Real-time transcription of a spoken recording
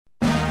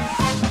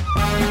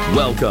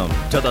Welcome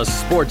to the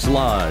Sports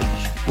Lodge,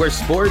 where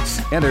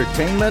sports,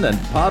 entertainment,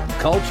 and pop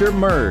culture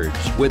merge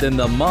within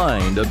the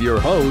mind of your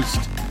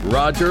host,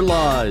 Roger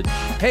Lodge.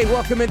 Hey,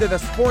 welcome into the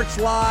Sports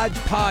Lodge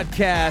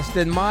podcast,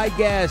 and my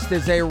guest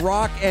is a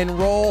rock and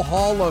roll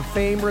Hall of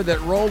Famer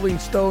that Rolling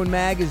Stone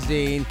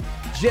magazine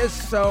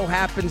just so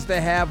happens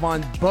to have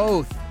on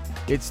both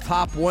its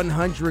top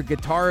 100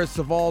 guitarists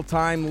of all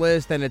time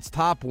list and its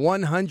top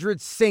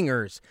 100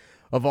 singers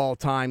of all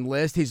time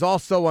list. He's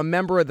also a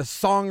member of the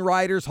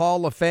Songwriters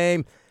Hall of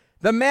Fame.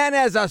 The man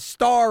has a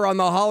star on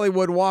the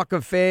Hollywood Walk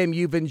of Fame.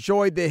 You've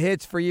enjoyed the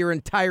hits for your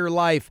entire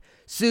life.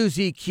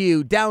 Susie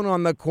Q, Down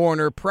on the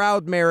Corner,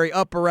 Proud Mary,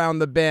 Up Around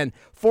the Bend,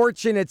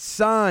 Fortunate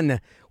Son,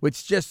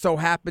 which just so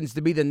happens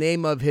to be the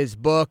name of his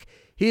book.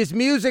 He is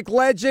music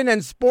legend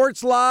and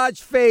Sports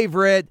Lodge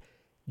favorite,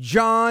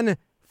 John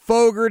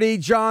Fogerty.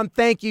 John,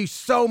 thank you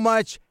so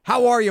much.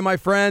 How are you, my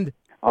friend?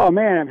 Oh,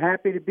 man, I'm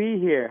happy to be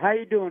here. How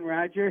you doing,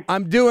 Roger?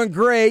 I'm doing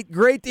great.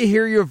 Great to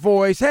hear your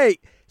voice. Hey,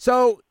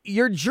 so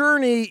your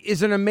journey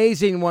is an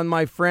amazing one,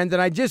 my friend,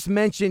 and I just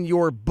mentioned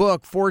your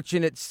book,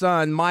 Fortunate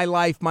Son, My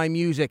Life, My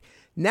Music.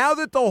 Now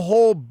that the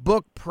whole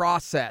book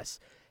process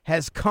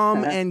has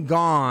come and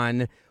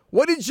gone,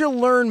 what did you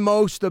learn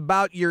most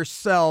about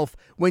yourself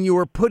when you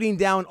were putting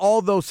down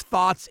all those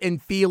thoughts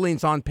and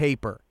feelings on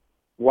paper?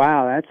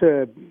 Wow, that's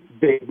a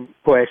big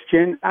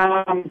question.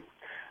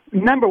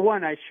 Number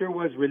one, I sure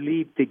was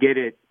relieved to get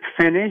it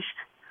finished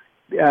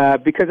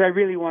because I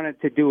really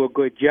wanted to do a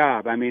good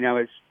job. I mean, I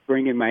was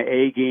bringing my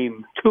A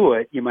game to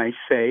it, you might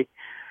say.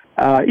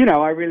 I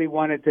really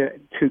wanted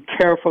to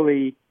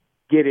carefully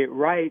get it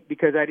right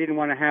because I didn't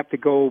want to have to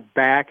go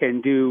back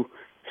and do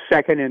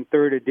second and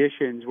third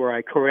editions where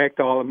I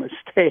correct all the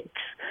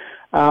mistakes.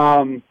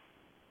 And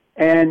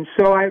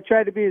so I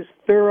tried to be as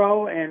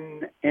thorough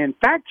and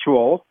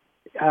factual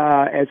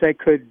as I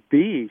could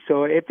be.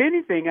 So if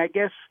anything, I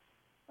guess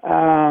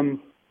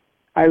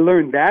I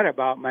learned that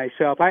about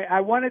myself.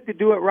 I wanted to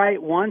do it right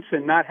once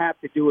and not have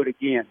to do it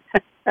again.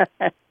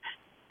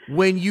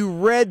 When you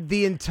read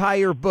the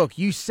entire book,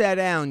 you sat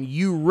down,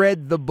 you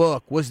read the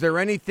book. Was there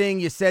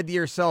anything you said to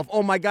yourself,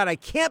 oh, my God, I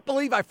can't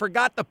believe I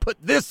forgot to put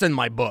this in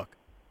my book?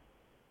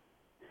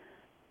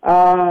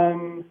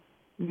 No.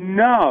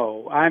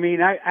 I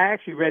mean, I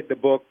actually read the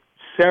book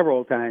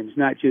several times,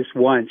 not just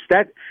once.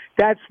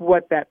 That's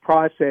what that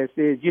process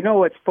is. You know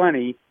what's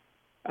funny?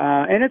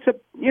 And it's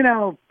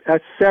a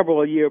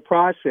several-year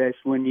process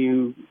when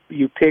you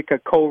pick a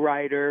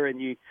co-writer and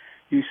you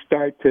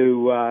start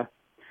to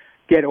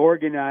get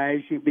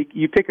organized.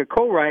 You pick a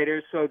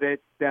co-writer so that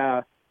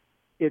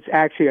it's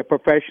actually a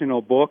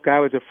professional book.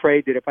 I was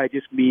afraid that if I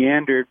just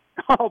meandered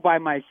all by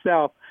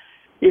myself,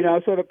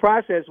 so the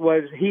process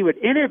was he would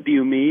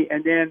interview me,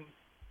 and then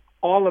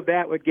all of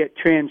that would get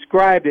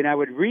transcribed, and I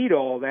would read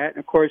all that. And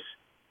of course,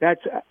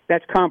 that's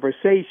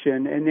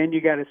conversation, and then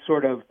you got to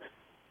sort of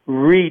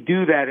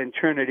redo that and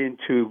turn it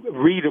into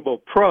readable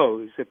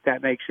prose, if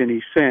that makes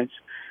any sense.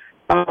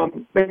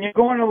 But you're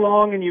going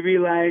along and you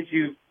realize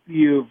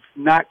you've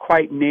not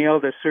quite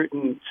nailed a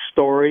certain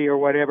story or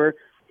whatever,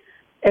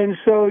 and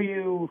so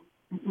you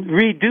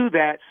redo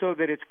that so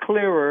that it's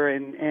clearer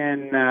and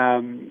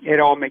it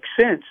all makes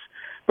sense.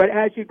 But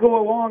as you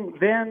go along,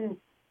 then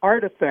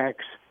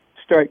artifacts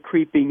start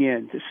creeping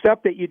in. The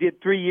stuff that you did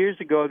 3 years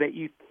ago that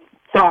you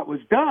thought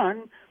was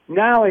done,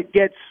 now it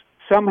gets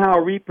somehow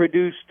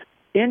reproduced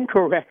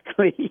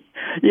incorrectly.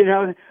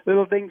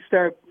 Little things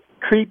start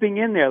creeping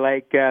in there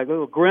like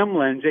little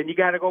gremlins, and you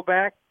got to go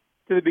back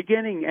to the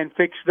beginning and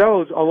fix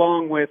those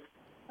along with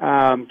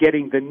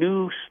getting the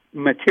new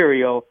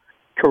material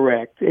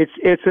correct.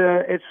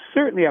 It's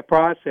certainly a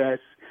process.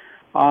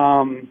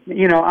 I'm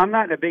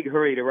not in a big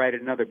hurry to write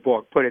another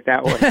book, put it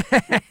that way.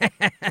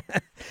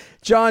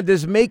 John,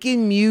 does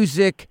making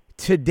music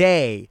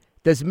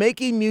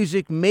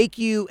make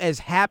you as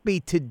happy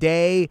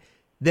today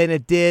than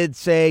it did,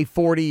 say,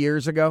 40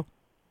 years ago?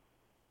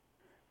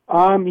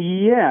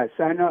 Yes.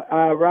 I know,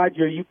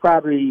 Roger, you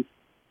probably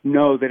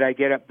know that I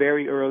get up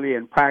very early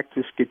and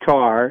practice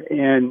guitar,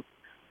 and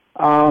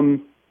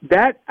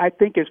that, I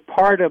think, is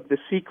part of the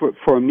secret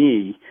for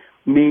me,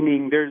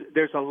 meaning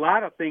there's a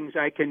lot of things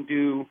I can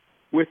do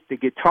with the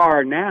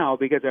guitar now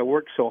because I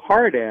work so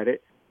hard at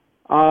it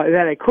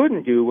that I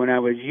couldn't do when I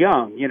was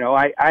young.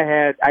 I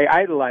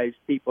idolized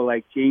people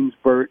like James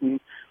Burton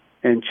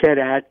and Chet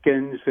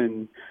Atkins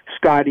and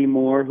Scotty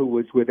Moore, who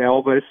was with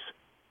Elvis.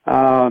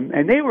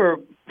 And they were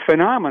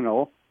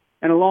phenomenal.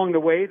 And along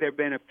the way, there have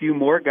been a few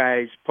more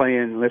guys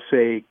playing, let's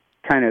say,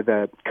 kind of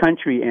the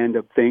country end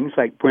of things,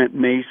 like Brent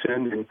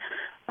Mason and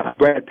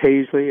Brad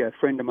Paisley, a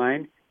friend of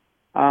mine.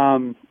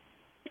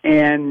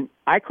 And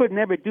I could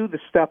never do the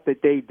stuff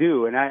that they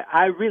do, and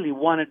I really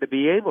wanted to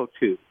be able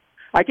to.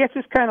 I guess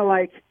it's kind of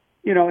like,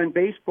 in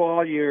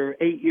baseball, you're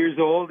 8 years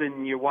old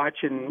and you're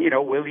watching,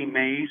 Willie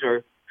Mays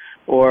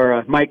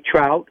or Mike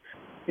Trout,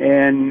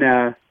 and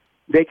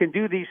they can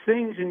do these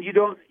things, and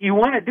you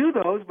want to do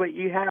those, but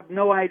you have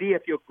no idea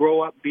if you'll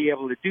grow up and be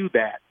able to do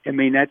that. I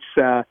mean,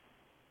 that's,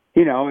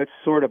 it's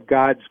sort of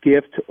God's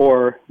gift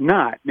or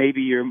not.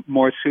 Maybe you're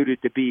more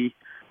suited to be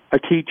a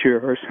teacher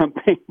or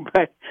something.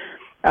 But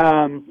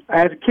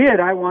as a kid,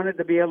 I wanted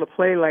to be able to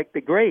play like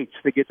the greats,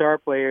 the guitar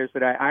players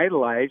that I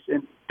idolized.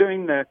 And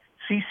during the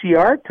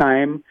CCR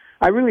time,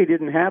 I really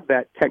didn't have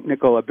that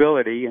technical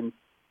ability. And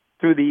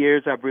through the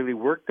years, I've really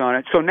worked on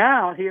it. So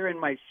now, here in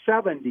my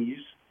 70s,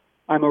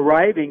 I'm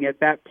arriving at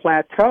that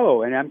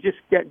plateau, and I'm just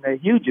getting the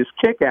hugest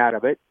kick out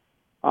of it.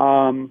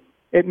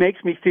 It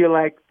makes me feel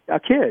like a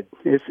kid.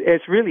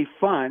 It's really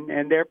fun,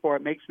 and therefore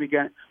it makes me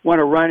want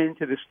to run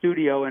into the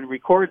studio and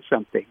record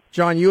something.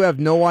 John, you have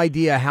no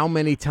idea how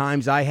many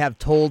times I have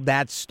told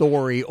that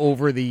story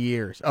over the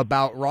years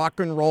about Rock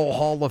and Roll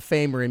Hall of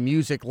Famer and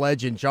music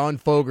legend John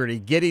Fogerty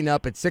getting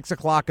up at 6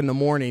 o'clock in the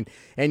morning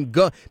and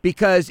go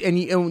and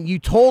you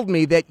told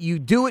me that you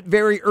do it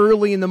very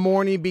early in the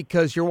morning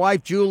because your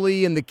wife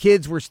Julie and the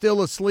kids were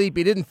still asleep.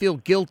 You didn't feel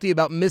guilty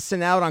about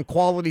missing out on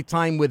quality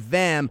time with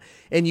them,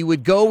 and you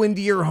would go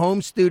into your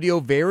home studio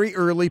very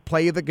early,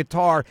 play the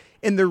guitar.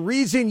 And the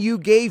reason you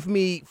gave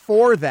me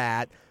for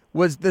that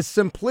was the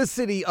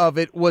simplicity of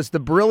it, was the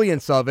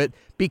brilliance of it,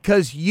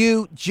 because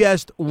you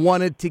just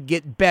wanted to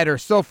get better.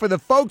 So for the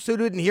folks who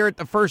didn't hear it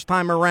the first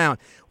time around,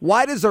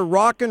 why does a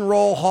Rock and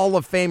Roll Hall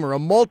of Famer, a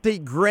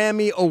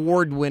multi-Grammy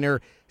Award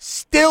winner,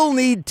 still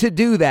need to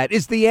do that?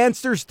 Is the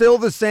answer still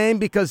the same,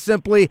 because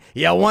simply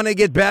you want to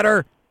get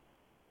better?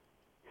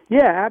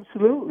 Yeah,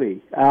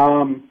 absolutely.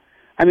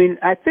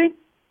 I think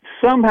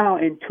somehow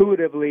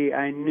intuitively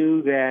I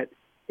knew that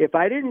if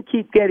I didn't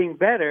keep getting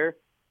better,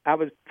 I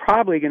was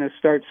probably going to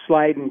start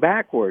sliding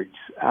backwards.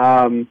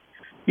 There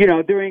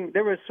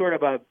was sort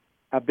of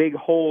a big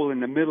hole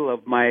in the middle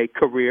of my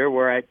career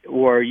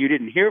where you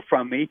didn't hear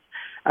from me.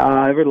 There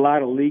were a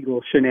lot of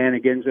legal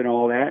shenanigans and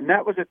all that, and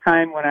that was a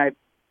time when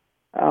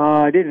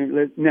I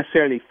didn't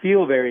necessarily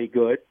feel very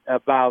good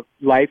about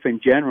life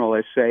in general,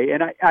 let's say,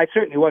 and I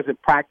certainly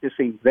wasn't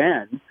practicing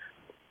then.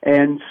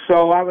 And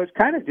so I was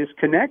kind of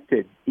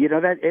disconnected.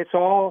 That it's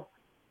all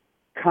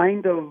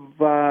kind of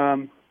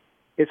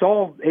it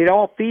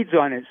all feeds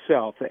on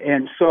itself.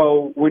 And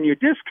so when you're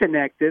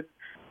disconnected,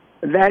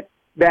 that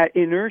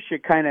inertia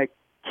kind of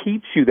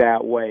keeps you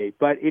that way.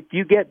 But if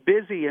you get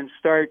busy and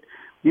start,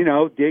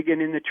 digging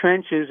in the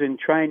trenches and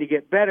trying to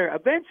get better,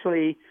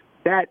 eventually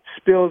that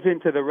spills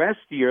into the rest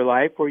of your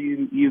life where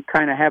you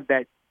kind of have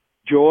that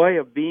joy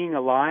of being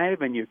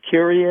alive and you're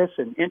curious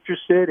and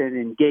interested and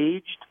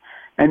engaged.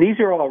 And these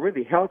are all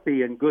really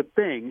healthy and good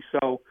things.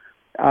 So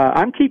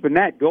I'm keeping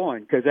that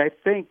going because I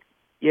think,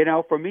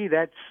 for me,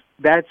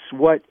 that's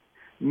what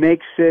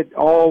makes it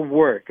all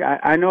work.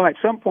 I know at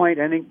some point,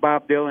 I think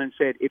Bob Dylan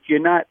said, if you're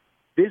not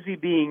busy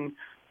being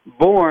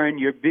born,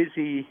 you're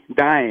busy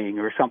dying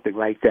or something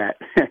like that.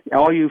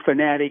 All you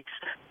fanatics,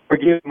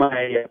 forgive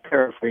my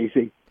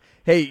paraphrasing.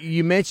 Hey,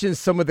 you mentioned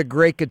some of the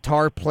great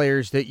guitar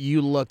players that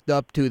you looked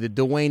up to, the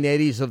Dwayne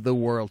Eddies of the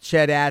world,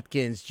 Chet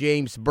Atkins,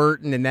 James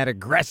Burton, and that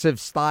aggressive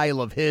style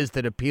of his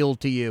that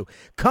appealed to you.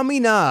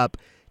 Coming up,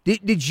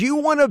 did you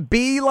want to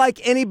be like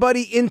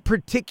anybody in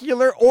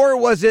particular, or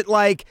was it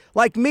like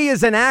me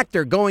as an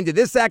actor, going to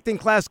this acting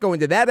class, going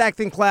to that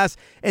acting class,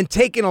 and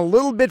taking a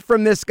little bit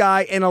from this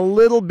guy and a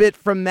little bit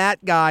from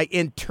that guy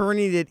and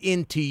turning it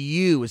into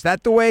you? Is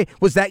that the way?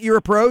 Was that your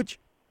approach?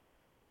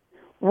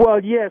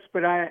 Well, yes,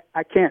 but I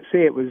can't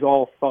say it was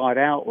all thought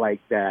out like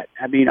that.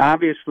 I mean,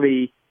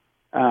 obviously,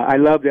 I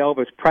loved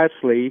Elvis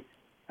Presley,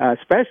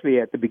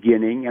 especially at the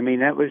beginning. I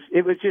mean, it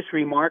was just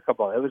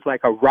remarkable. It was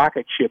like a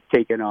rocket ship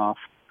taking off.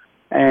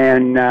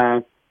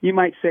 And you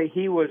might say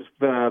he was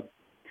the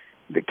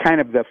kind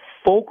of the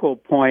focal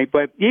point.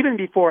 But even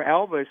before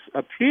Elvis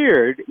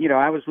appeared,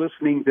 I was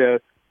listening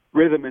to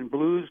rhythm and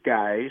blues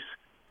guys,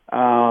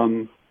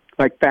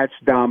 like Fats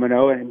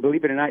Domino, and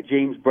believe it or not,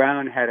 James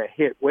Brown had a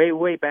hit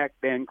way back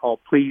then called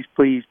Please,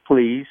 Please,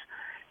 Please.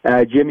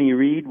 Jimmy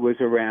Reed was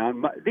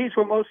around. These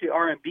were mostly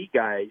R&B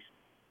guys.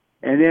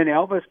 And then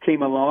Elvis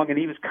came along, and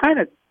he was kind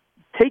of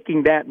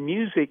taking that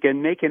music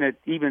and making it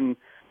even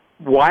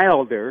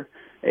wilder.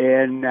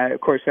 And,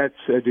 of course, that's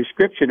a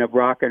description of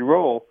rock and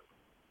roll.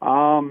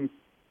 And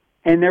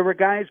there were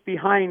guys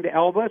behind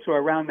Elvis or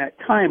around that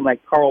time,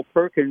 like Carl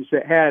Perkins,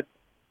 that had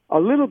a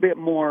little bit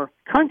more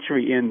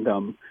country in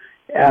them.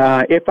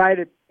 If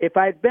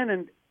I'd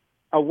been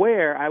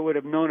aware, I would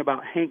have known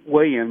about Hank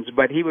Williams,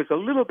 but he was a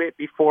little bit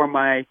before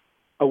my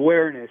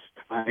awareness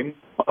time.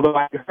 Although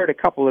I heard a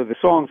couple of the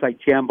songs like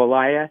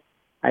Jambalaya,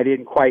 I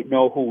didn't quite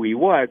know who he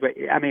was. But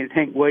I mean,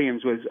 Hank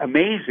Williams was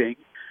amazing.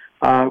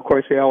 Of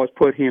course, they always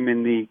put him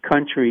in the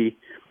country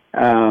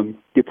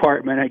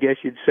department, I guess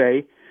you'd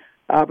say.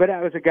 But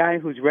I was a guy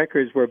whose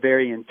records were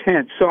very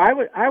intense. So I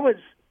was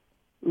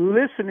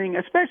listening,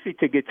 especially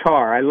to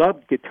guitar. I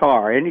loved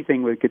guitar,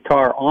 anything with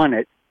guitar on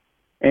it.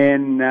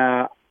 And,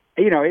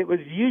 it was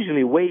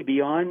usually way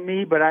beyond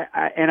me, but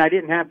I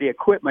didn't have the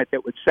equipment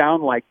that would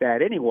sound like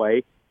that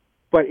anyway.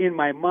 But in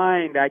my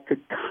mind, I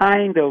could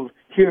kind of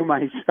hear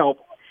myself,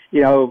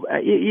 you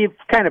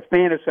kind of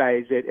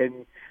fantasize it.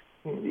 And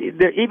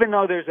even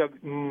though there's a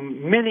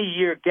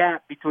many-year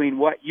gap between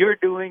what you're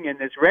doing and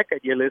this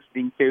record you're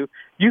listening to,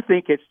 you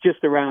think it's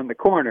just around the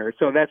corner.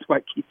 So that's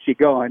what keeps you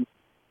going.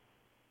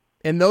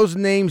 And those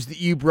names that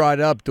you brought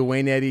up,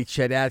 Dwayne Eddy,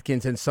 Chet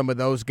Atkins, and some of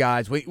those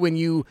guys, when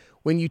you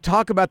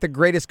talk about the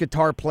greatest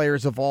guitar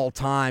players of all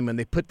time and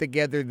they put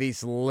together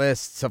these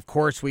lists, of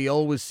course, we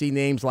always see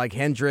names like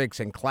Hendrix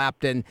and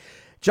Clapton.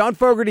 John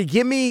Fogerty,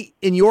 give me,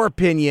 in your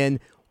opinion,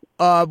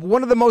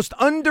 one of the most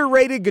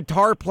underrated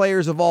guitar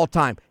players of all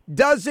time.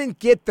 Doesn't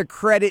get the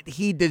credit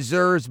he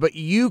deserves, but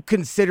you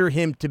consider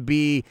him to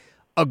be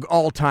an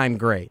all-time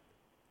great.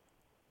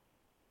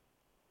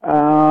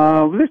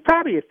 There's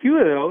probably a few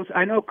of those.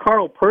 I know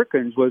Carl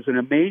Perkins was an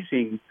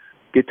amazing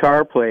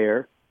guitar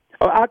player.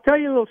 Oh, I'll tell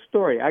you a little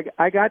story.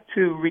 I got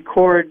to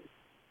record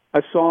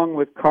a song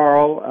with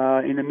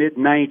Carl in the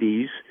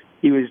mid-'90s.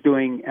 He was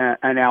doing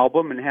an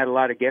album and had a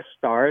lot of guest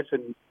stars.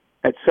 And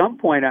at some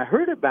point I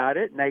heard about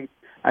it, and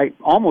I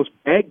almost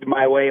begged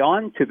my way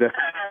onto the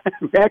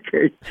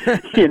record.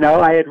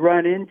 I had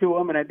run into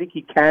him, and I think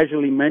he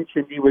casually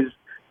mentioned he was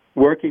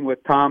working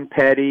with Tom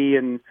Petty,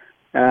 and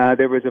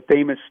there was a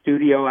famous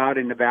studio out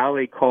in the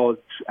valley called,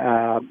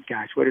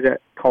 what is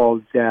that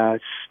called?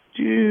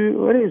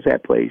 What is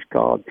that place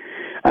called?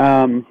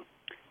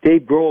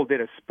 Dave Grohl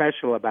did a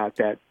special about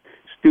that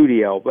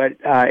studio. But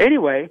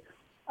anyway,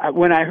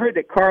 when I heard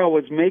that Carl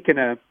was making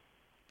a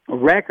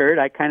record,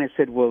 I kind of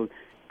said, well,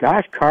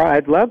 gosh, Carl,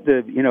 I'd love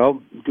to,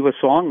 do a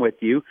song with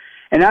you.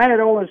 And I had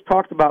always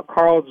talked about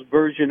Carl's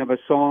version of a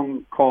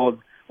song called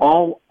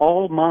All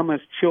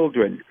Mama's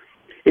Children.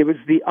 It was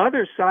the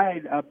other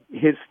side of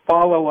his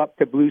follow-up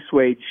to Blue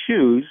Suede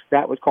Shoes.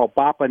 That was called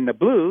Boppin' the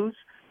Blues.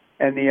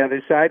 And the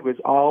other side was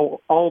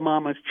All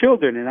Mama's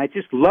Children. And I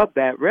just loved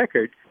that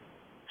record.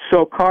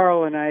 So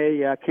Carl and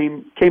I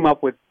came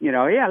up with,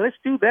 let's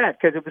do that,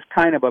 because it was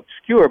kind of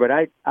obscure, but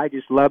I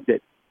just loved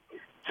it.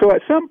 So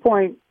at some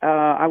point,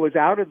 I was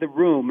out of the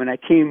room, and I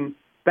came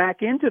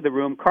back into the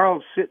room.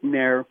 Carl's sitting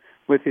there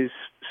with his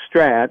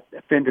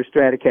Fender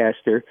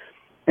Stratocaster,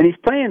 and he's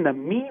playing the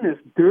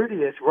meanest,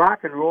 dirtiest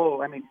rock and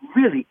roll. I mean,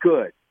 really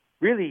good,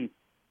 really,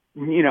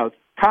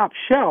 top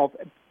shelf.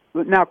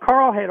 Now,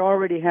 Carl had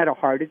already had a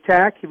heart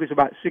attack. He was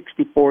about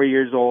 64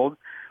 years old.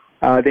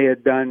 They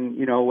had done,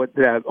 with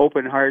the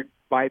open heart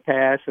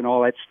bypass and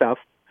all that stuff,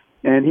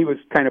 and he was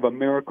kind of a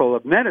miracle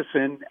of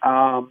medicine.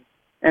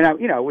 And,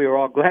 we were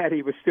all glad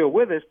he was still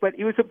with us, but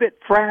he was a bit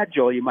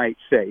fragile, you might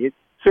say. It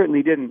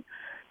certainly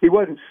he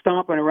wasn't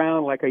stomping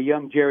around like a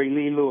young Jerry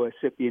Lee Lewis,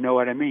 if you know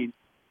what I mean.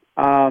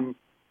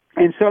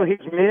 And so his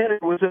manner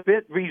was a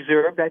bit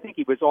reserved. I think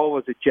he was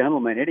always a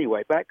gentleman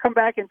anyway. But I come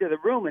back into the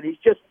room, and he's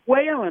just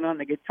wailing on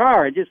the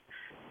guitar and just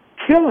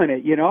killing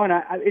it, and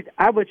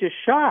I was just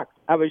shocked.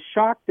 I was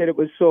shocked that it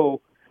was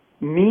so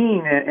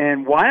mean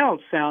and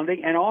wild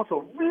sounding and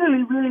also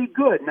really, really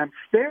good. And I'm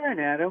staring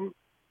at him,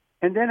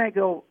 and then I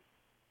go,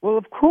 well,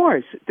 of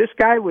course, this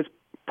guy was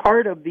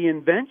part of the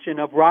invention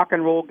of rock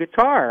and roll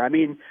guitar. I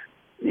mean,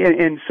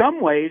 in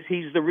some ways,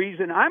 he's the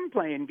reason I'm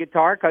playing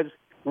guitar, because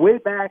way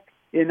back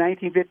in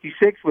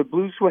 1956 with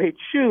Blue Suede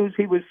Shoes,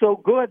 he was so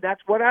good,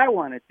 that's what I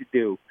wanted to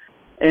do.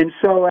 And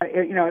so,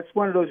 it's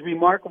one of those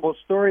remarkable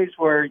stories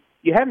where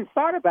you hadn't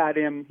thought about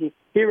him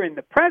here in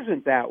the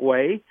present that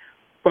way,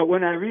 but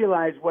when I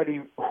realized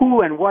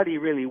who and what he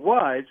really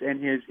was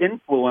and his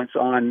influence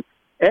on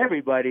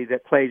everybody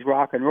that plays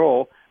rock and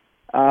roll,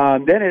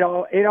 then it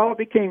all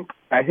became,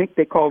 I think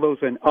they call those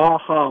an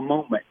aha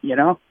moment,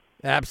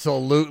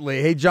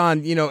 Absolutely. Hey,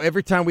 John,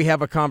 every time we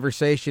have a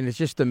conversation, it's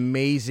just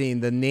amazing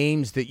the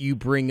names that you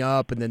bring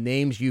up and the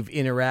names you've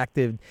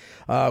interacted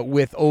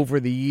with over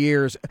the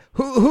years.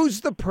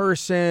 Who's the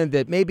person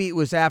that maybe it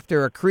was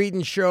after a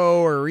Creedence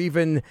show or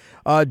even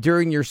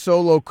during your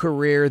solo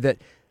career that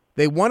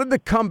they wanted to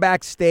come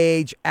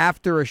backstage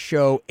after a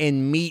show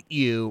and meet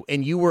you,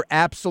 and you were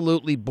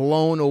absolutely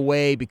blown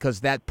away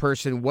because that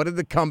person wanted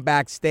to come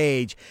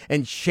backstage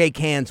and shake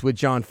hands with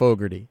John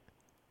Fogerty?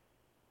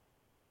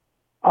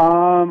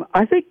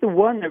 I think the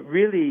one that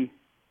really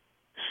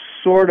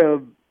sort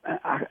of,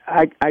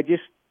 I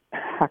just,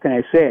 how can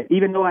I say it?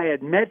 Even though I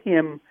had met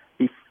him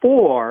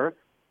before,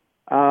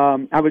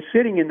 I was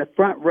sitting in the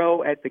front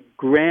row at the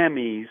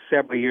Grammys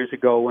several years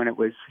ago when it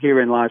was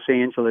here in Los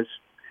Angeles,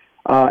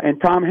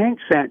 and Tom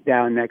Hanks sat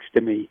down next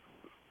to me.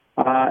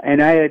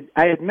 And I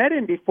had met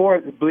him before,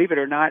 believe it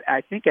or not,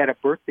 I think at a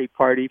birthday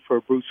party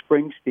for Bruce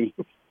Springsteen.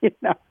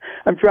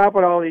 I'm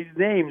dropping all these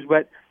names,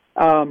 but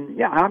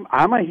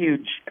I'm a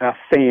huge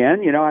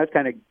fan. I was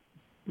kind of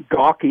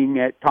gawking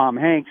at Tom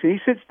Hanks, and he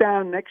sits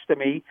down next to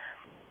me,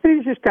 and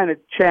he's just kind of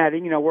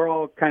chatting. We're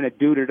all kind of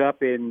duded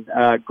up in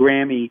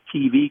Grammy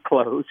TV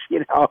clothes,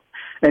 and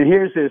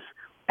here's this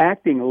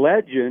acting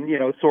legend,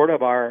 sort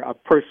of a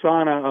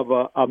persona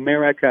of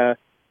America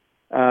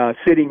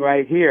sitting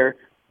right here,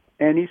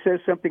 and he says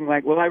something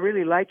like, well, I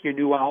really like your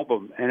new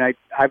album, and I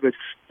was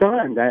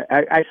stunned.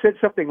 I said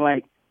something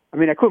like,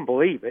 I couldn't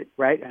believe it,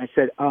 right? And I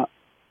said,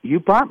 you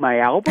bought my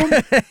album?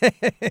 And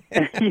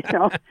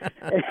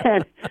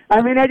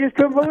I just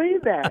couldn't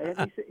believe that.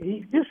 And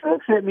he just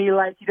looks at me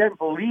like he doesn't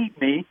believe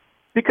me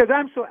because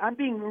I'm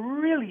being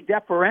really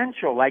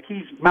deferential, like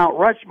he's Mount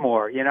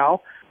Rushmore,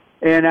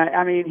 And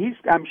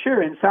I'm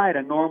sure inside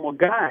a normal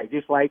guy,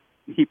 just like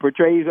he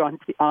portrays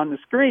on the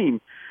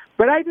screen.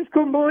 But I just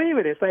couldn't believe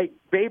it. It's like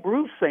Babe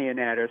Ruth saying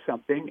that or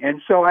something.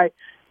 And so I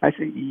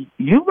said,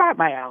 you got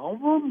my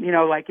album?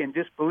 Like in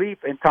disbelief.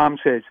 And Tom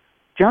says,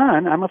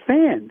 John, I'm a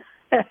fan.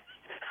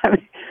 I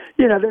mean,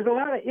 there's a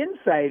lot of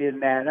insight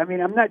in that. I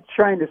mean, I'm not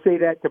trying to say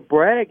that to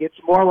brag. It's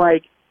more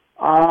like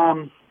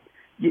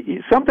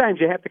sometimes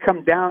you have to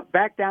come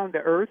back down to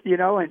earth,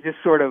 and just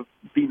sort of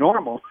be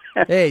normal.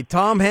 Hey,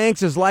 Tom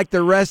Hanks is like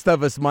the rest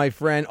of us, my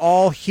friend,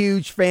 all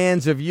huge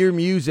fans of your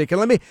music. And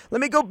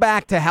let me go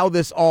back to how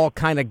this all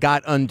kind of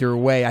got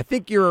underway. I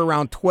think you're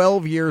around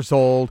 12 years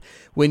old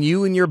when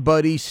you and your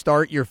buddies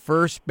start your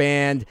first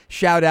band.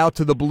 Shout out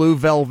to the Blue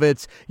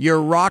Velvets.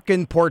 You're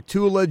rocking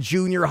Portola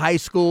Junior High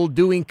School,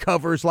 doing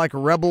covers like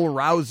Rebel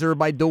Rouser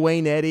by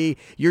Duane Eddy.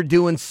 You're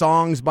doing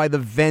songs by The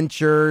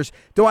Ventures.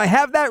 Do I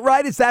have that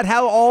right? Is that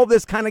how all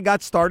this kind of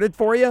got started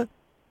for you?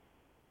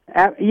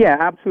 Yeah,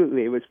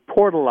 absolutely. It was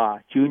Portola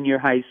Junior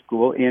High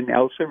School in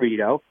El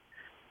Cerrito,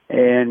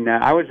 and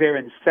I was there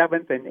in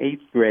 7th and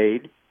 8th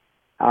grade,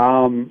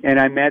 and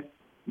I met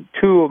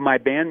two of my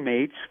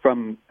bandmates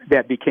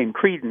that became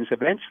Creedence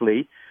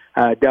eventually.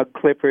 Doug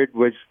Clifford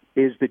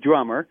is the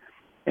drummer,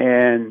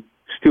 and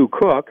Stu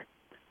Cook,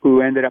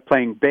 who ended up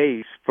playing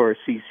bass for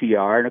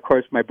CCR, and of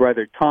course my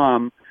brother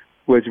Tom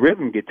was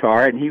rhythm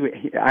guitar,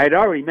 and I had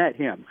already met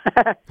him.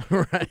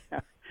 Right.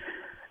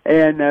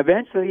 And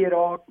eventually it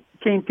all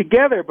came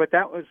together, but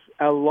that was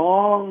a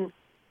long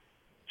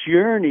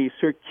journey,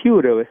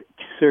 circuitous,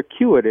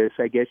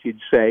 I guess you'd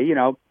say.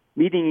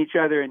 Meeting each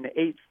other in the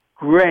 8th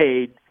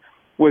grade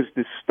was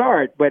the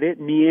start, but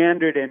it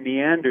meandered and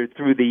meandered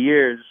through the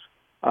years,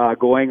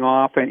 going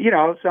off. And,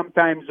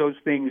 sometimes those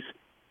things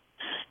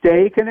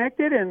stay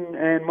connected,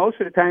 and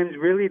most of the times,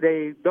 really,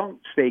 they don't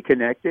stay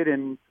connected,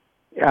 and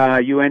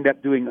you end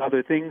up doing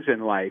other things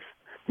in life.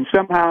 And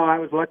somehow I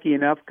was lucky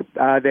enough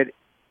that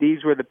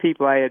these were the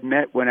people I had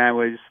met when I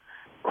was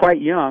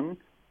quite young,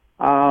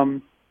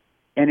 and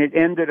it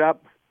ended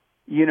up,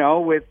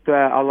 with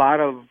a lot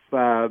of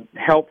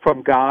help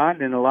from God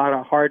and a lot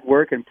of hard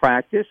work and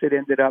practice. It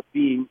ended up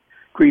being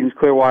Creedence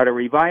Clearwater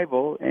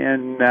Revival,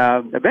 and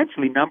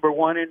eventually number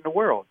one in the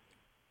world.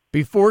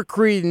 Before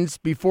Creedence,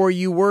 before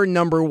you were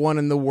number one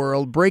in the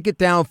world, break it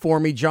down for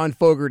me, John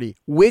Fogerty.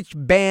 Which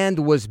band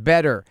was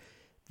better,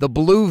 the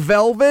Blue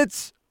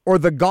Velvets or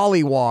the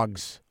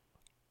Gollywogs?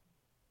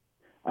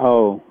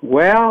 Oh,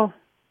 well,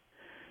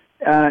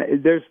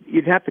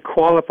 you'd have to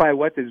qualify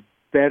what does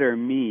better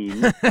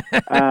mean.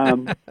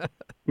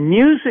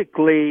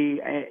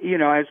 Musically,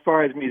 as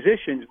far as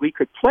musicians, we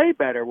could play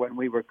better when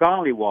we were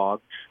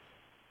Gollywogs.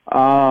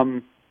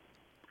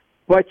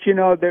 But,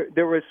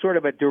 there was sort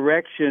of a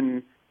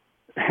direction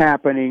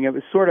happening. It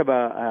was sort of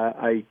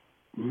a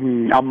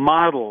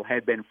model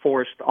had been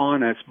forced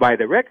on us by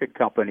the record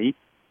company.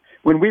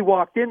 When we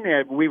walked in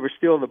there, we were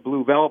still the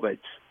Blue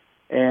Velvets.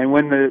 And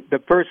when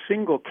the first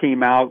single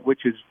came out,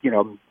 which is,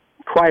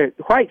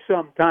 quite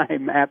some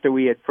time after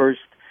we had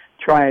first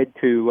tried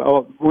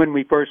to, when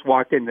we first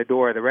walked in the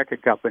door of the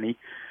record company,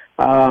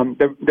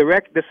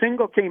 the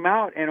single came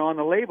out, and on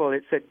the label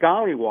it said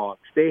Gollywogs.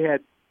 They had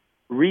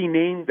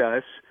renamed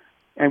us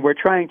and were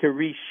trying to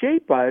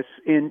reshape us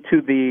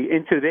into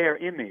their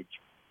image.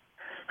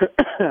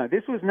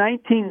 This was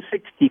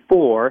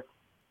 1964,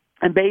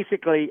 and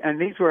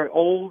these were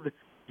old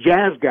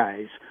jazz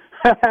guys.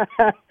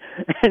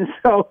 And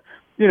so,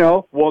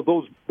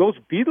 those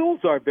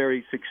Beatles are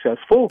very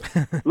successful.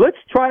 Let's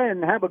try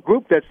and have a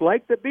group that's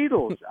like the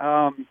Beatles.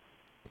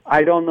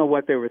 I don't know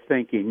what they were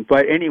thinking,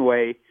 but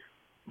anyway,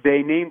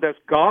 they named us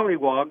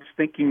Gollywogs,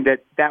 thinking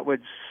that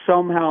would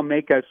somehow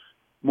make us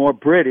more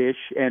British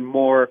and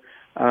more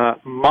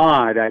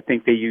mod. I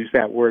think they used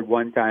that word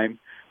one time.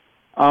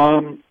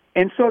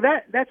 And so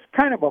that's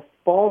kind of a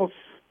false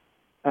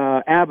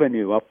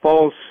avenue, a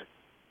false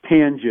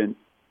tangent.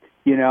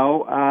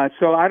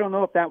 So I don't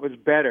know if that was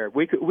better.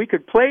 We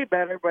could play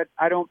better, but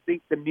I don't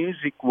think the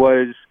music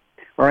was,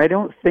 or I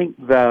don't think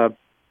the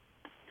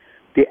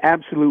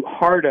absolute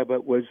heart of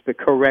it was the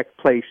correct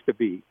place to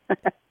be.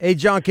 Hey,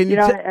 John, can you?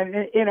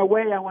 In a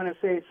way, I want to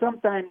say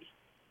sometimes,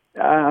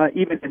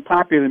 even in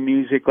popular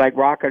music like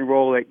rock and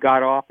roll, it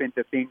got off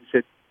into things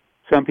that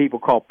some people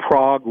call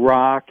prog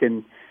rock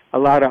and a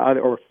lot of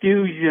other, or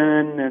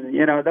fusion, and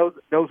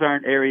those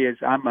aren't areas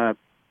I'm a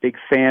big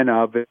fan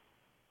of.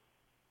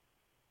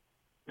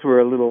 Were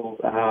a little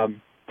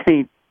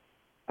taint.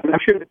 I'm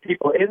not sure that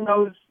people in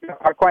those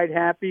are quite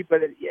happy,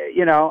 but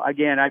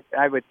again,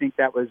 I would think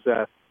that was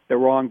the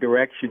wrong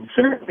direction,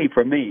 certainly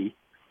for me.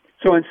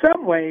 So in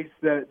some ways,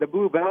 the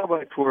Blue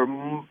Velvets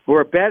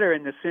were better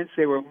in the sense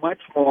they were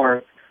much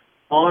more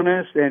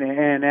honest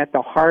and at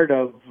the heart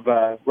of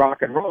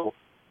rock and roll.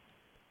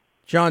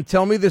 John,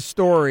 tell me the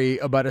story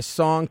about a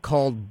song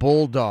called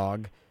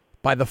Bulldog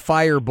by the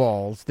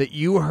Fireballs that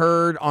you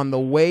heard on the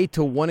way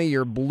to one of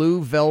your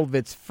Blue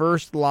Velvet's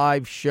first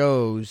live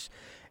shows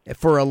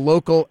for a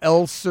local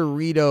El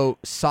Cerrito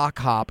sock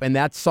hop, and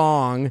that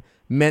song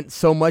meant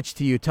so much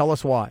to you. Tell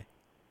us why.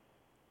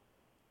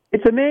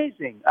 It's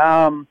amazing.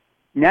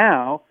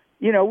 Now,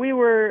 we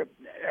were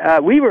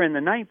we were in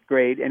the ninth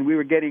grade, and we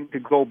were getting to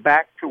go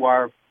back to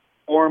our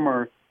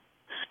former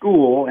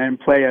school and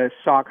play a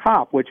sock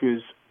hop, which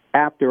was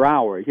after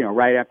hours,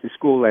 right after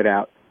school let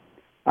out.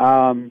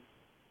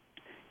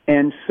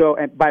 And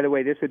by the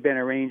way, this had been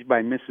arranged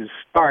by Mrs.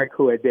 Stark,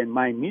 who had been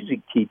my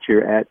music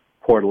teacher at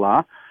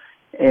Portola,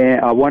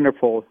 a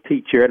wonderful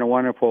teacher and a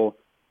wonderful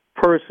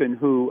person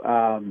who,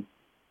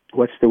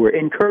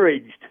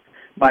 encouraged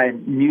my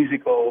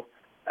musical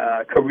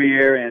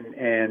career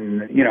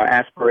and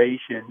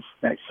aspirations,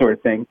 that sort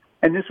of thing.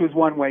 And this was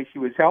one way she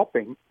was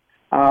helping.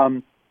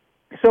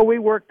 So we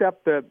worked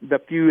up the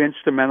few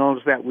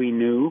instrumentals that we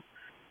knew,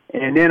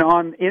 and then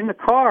in the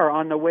car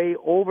on the way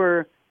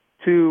over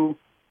to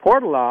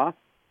Portola,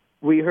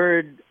 we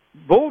heard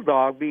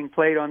Bulldog being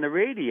played on the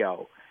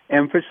radio.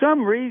 And for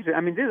some reason,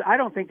 I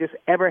don't think this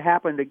ever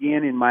happened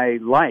again in my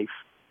life.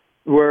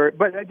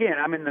 But again,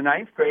 I'm in the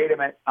ninth grade.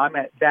 I'm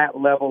at that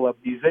level of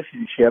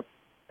musicianship,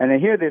 and I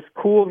hear this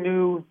cool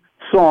new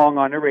song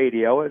on the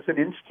radio. It's an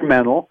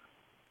instrumental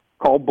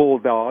called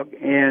Bulldog,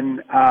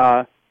 and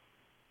I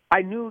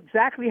knew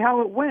exactly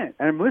how it went.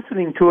 And I'm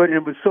listening to it, and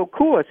it was so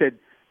cool. I said,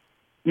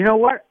 you know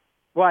what?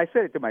 Well, I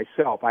said it to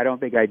myself. I don't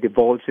think I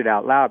divulged it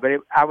out loud, but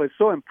I was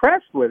so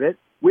impressed with it.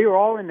 We were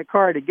all in the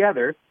car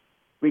together.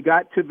 We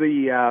got to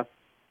the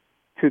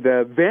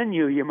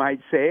venue, you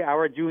might say,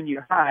 our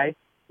junior high.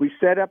 We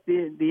set up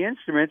the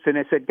instruments, and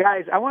I said,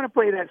 guys, I want to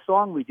play that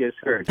song we just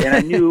heard. And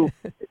I knew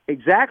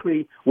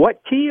exactly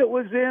what key it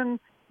was in,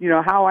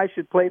 how I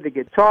should play the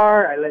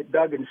guitar. I let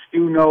Doug and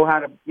Stu know how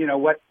to,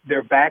 what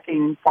their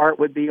backing part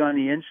would be on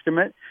the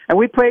instrument. And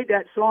we played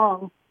that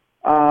song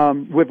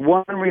with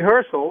one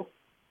rehearsal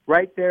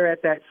right there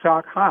at that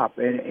sock hop.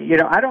 And,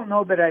 I don't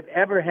know that I've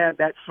ever had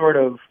that sort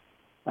of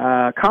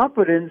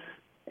confidence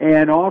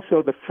and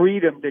also the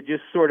freedom to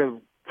just sort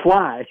of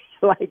fly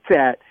like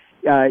that,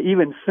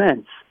 even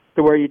since,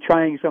 to where you're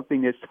trying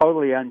something that's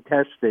totally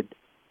untested.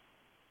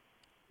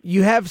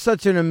 You have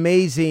such an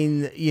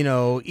amazing,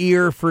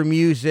 ear for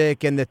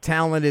music, and the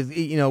talent is,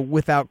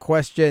 without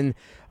question,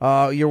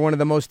 you're one of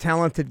the most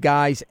talented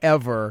guys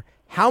ever.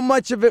 How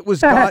much of it was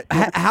God?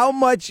 How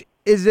much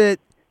is it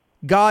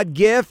God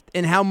gift,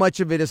 and how much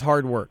of it is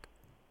hard work?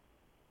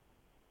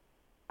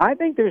 I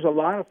think there's a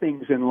lot of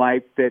things in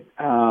life that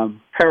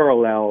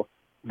parallel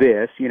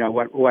this,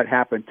 what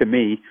happened to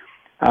me.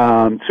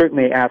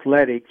 Certainly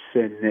athletics,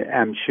 and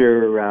I'm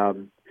sure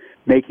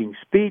making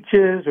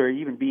speeches or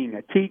even being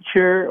a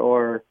teacher,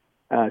 or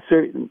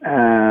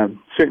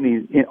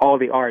certainly in all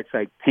the arts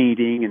like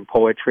painting and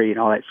poetry and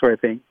all that sort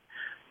of thing.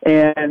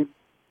 And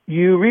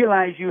you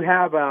realize you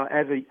have,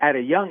 at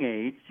a young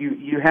age,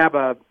 you have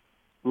a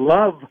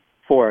love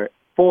for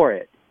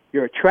it.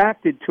 You're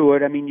attracted to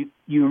it.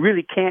 You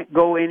really can't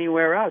go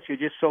anywhere else. You're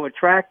just so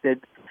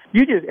attracted.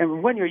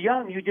 And when you're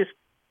young, you just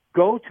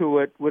go to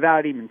it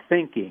without even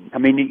thinking.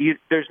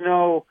 There's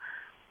no,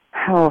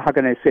 how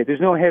can I say? There's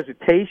no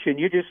hesitation.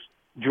 You're just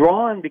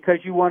drawn because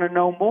you want to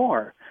know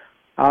more,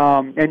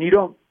 and you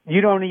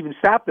don't even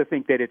stop to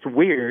think that it's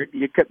weird.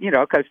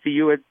 Because to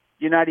you,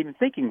 you're not even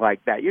thinking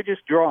like that. You're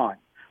just drawn,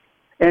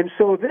 and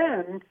so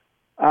then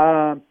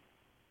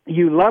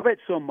you love it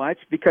so much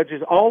because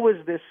there's always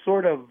this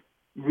sort of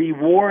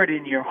reward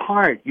in your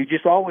heart. You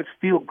just always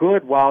feel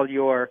good while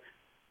you're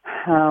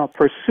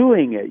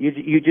pursuing it.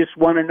 You just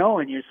want to know,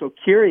 and you're so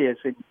curious,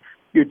 and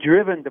you're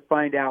driven to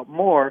find out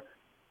more.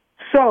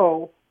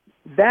 So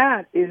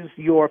that is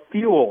your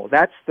fuel.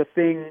 That's the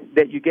thing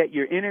that you get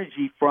your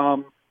energy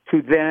from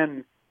to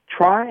then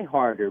try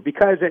harder,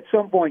 because at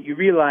some point you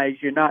realize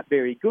you're not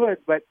very good,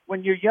 but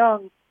when you're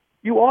young,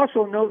 you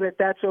also know that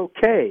that's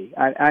okay.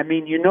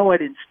 You know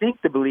it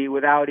instinctively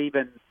without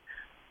even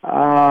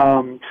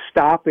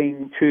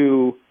stopping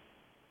to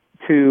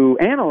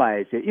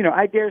analyze it.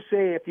 I dare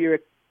say if you're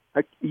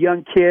a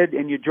young kid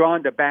and you're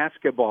drawn to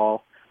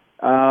basketball,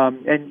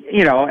 and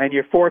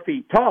you're 4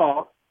 feet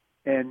tall,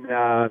 and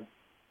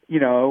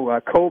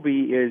Kobe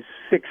is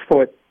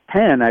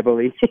 6'10", I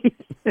believe,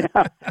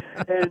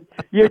 and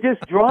you're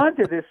just drawn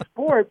to this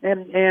sport,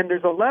 and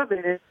there's a love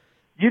in it.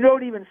 You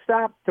don't even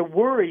stop to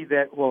worry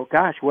that, well,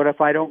 gosh, what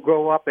if I don't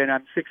grow up and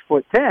I'm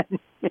 6'10"?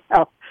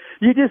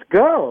 You just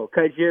go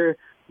because you're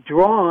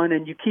drawn,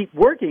 and you keep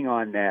working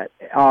on that.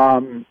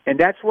 And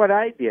that's what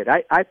I did.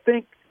 I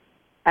think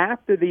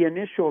after the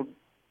initial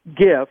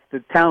gift,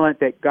 the talent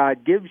that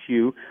God gives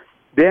you,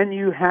 then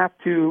you have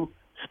to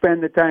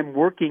spend the time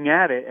working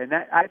at it, and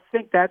I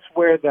think that's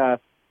where the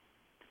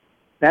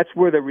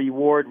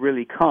reward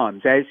really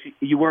comes. As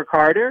you work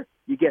harder,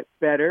 you get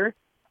better,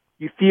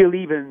 you feel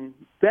even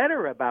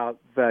better about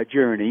the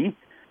journey,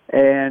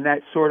 and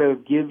that sort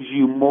of gives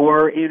you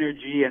more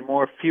energy and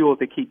more fuel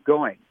to keep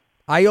going.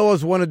 I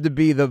always wanted to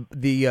be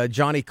the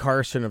Johnny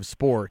Carson of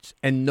sports,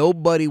 and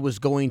nobody was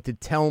going to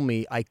tell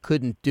me I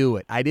couldn't do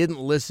it. I didn't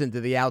listen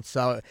to the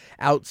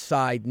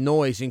outside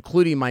noise,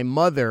 including my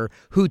mother,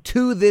 who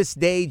to this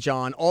day,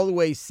 John,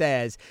 always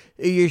says,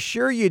 "Are you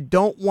sure you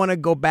don't want to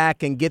go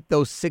back and get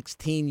those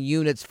 16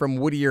 units from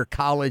Whittier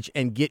College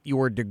and get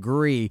your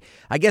degree?"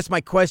 I guess my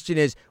question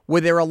is, Were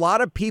there a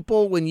lot of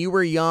people when you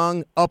were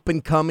young, up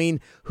and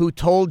coming, who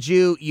told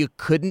you you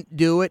couldn't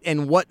do it?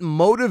 And what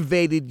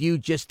motivated you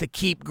just to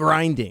keep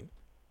grinding?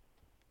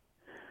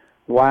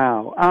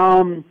 Wow.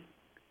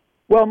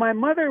 Well, my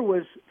mother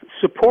was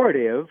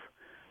supportive,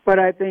 but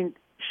I think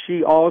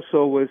she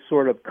also was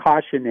sort of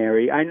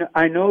cautionary.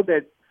 I know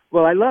that,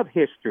 well, I love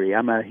history.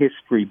 I'm a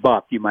history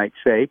buff, you might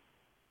say.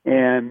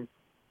 And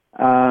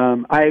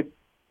I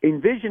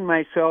envision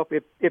myself,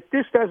 if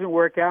this doesn't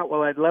work out,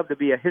 well, I'd love to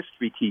be a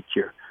history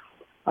teacher.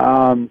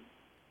 And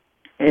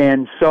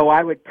so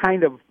I would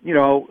kind of,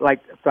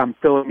 like if I'm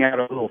filling out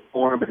a little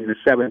form in the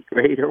 7th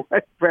grade or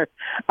whatever,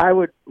 I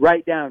would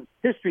write down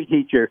history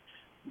teacher,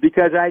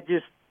 because I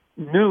just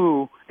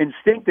knew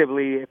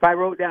instinctively if I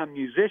wrote down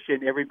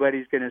musician,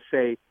 everybody's going to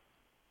say,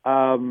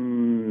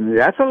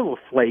 that's a little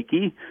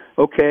flaky,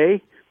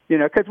 okay?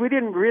 Because we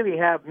didn't really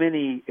have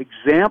many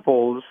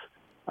examples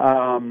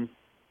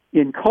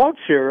in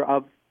culture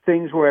of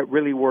things where it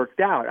really worked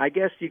out. I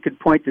guess you could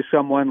point to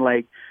someone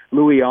like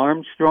Louis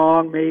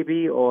Armstrong,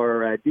 maybe,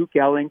 or Duke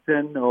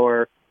Ellington,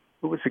 or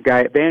who was the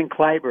guy, Van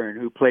Cliburn,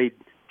 who played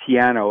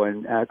piano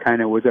and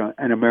kind of was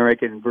an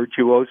American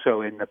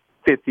virtuoso in the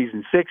 50s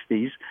and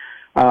 60s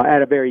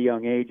at a very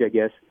young age, I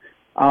guess.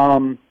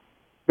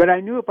 But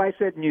I knew if I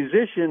said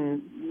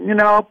musician,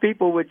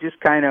 people would just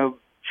kind of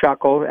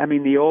chuckle. I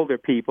mean, the older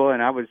people,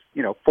 and I was,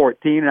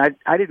 14, and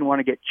I didn't want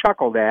to get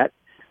chuckled at.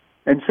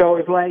 And so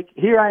it was like,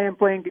 here I am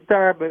playing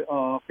guitar, but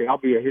okay, I'll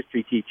be a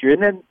history teacher.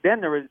 And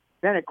then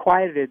it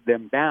quieted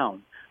them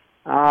down.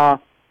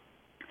 And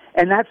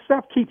that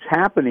stuff keeps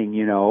happening,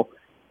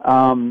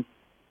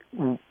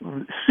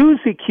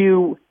 Susie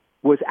Q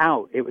was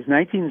out. It was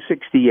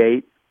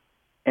 1968,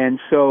 and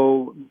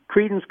so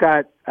Creedence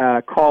got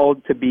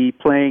called to be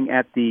playing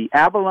at the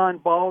Avalon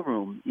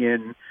Ballroom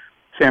in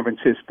San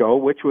Francisco,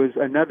 which was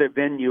another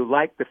venue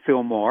like the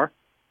Fillmore,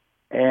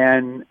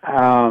 and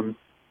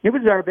it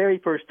was our very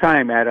first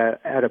time at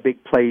a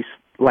big place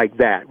like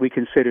that. We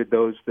considered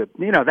those that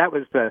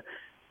was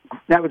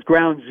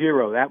ground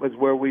zero. That was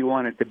where we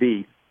wanted to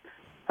be.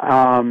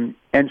 And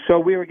so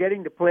we were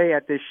getting to play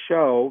at this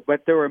show,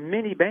 but there were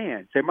many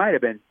bands. There might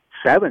have been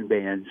 7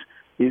 bands.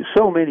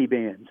 So many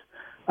bands.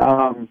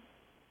 And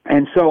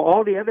so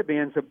all the other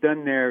bands have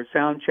done their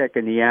sound check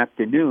in the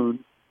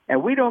afternoon,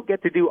 and we don't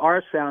get to do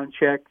our sound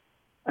check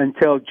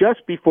until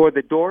just before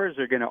the doors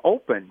are going to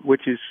open,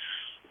 which is,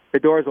 the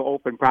doors will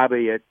open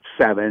probably at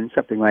 7,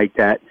 something like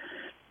that.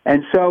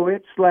 And so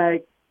it's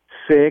like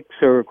 6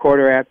 or a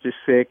quarter after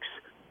 6,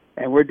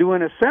 and we're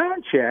doing a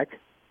sound check.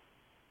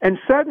 And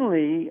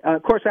suddenly,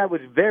 of course, I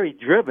was very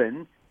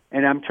driven,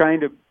 and I'm trying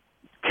to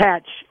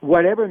catch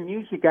whatever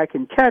music I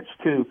can catch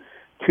to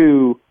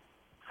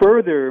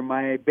further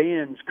my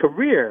band's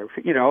career,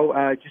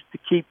 just to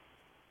keep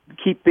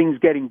things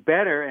getting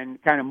better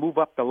and kind of move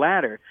up the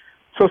ladder.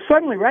 So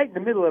suddenly, right in the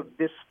middle of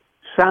this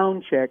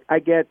sound check, I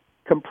get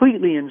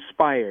completely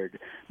inspired.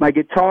 My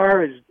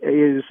guitar is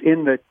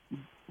in the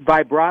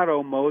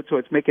vibrato mode, so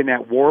it's making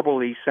that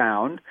warbly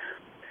sound.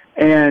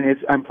 And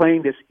I'm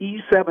playing this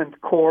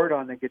E7th chord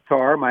on the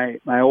guitar,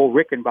 my old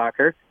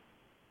Rickenbacker,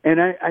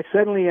 and I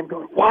suddenly am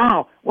going,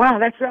 wow,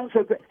 that sounds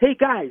so good. Hey,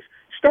 guys,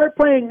 start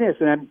playing this.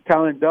 And I'm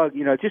telling Doug,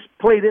 just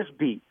play this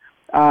beat.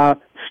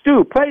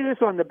 Stu, play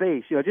this on the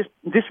bass.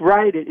 Just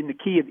ride it in the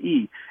key of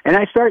E. And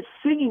I start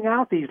singing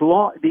out these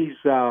what's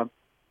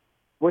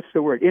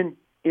the word?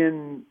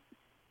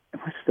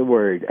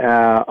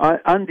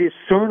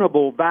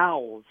 Undiscernible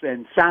vowels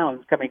and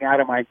sounds coming out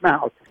of my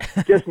mouth.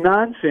 Just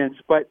nonsense,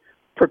 but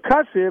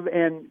percussive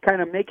and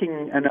kind of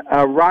making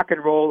a rock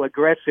and roll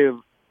aggressive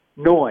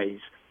noise.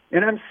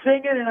 And I'm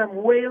singing and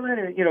I'm wailing,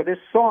 and this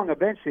song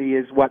eventually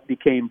is what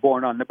became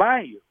Born on the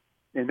Bayou.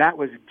 And that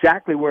was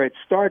exactly where it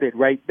started,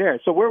 right there.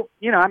 So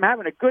I'm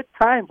having a good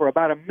time for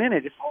about a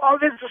minute. It's,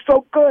 this is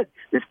so good.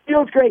 This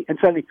feels great. And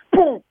suddenly,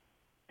 boom,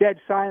 dead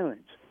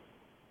silence.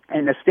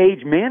 And the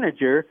stage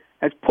manager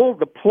has pulled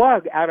the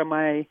plug out of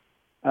my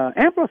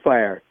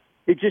amplifier.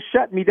 It just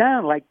shut me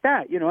down like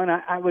that, and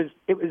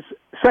it was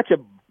such a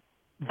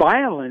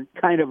violent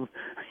kind of,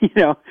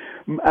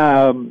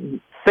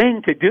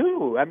 thing to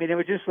do. I mean, it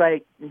was just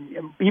like,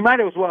 he might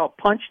as well have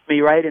punched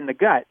me right in the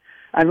gut.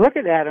 I'm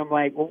looking at him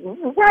like, well,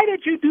 why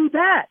did you do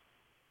that?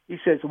 He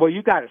says, well,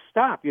 you got to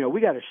stop. We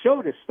got a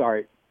show to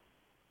start.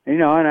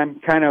 And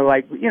I'm kind of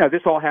like,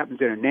 this all happens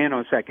in a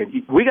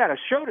nanosecond. We got a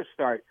show to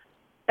start.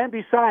 And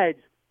besides,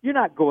 you're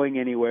not going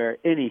anywhere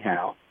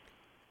anyhow.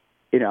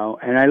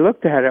 And I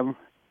looked at him.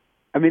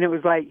 I mean, it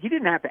was like, he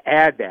didn't have to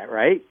add that,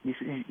 right? He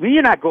said,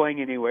 you're not going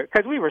anywhere,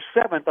 because we were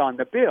 7th on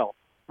the bill.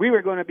 We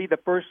were going to be the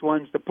first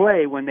ones to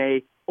play when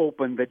they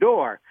opened the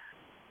door.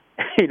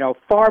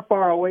 Far,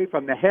 far away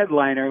from the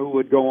headliner, who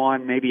would go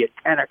on maybe at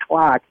 10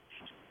 o'clock.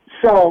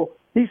 So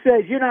he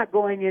says, you're not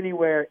going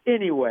anywhere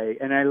anyway.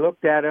 And I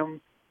looked at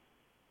him,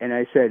 and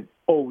I said,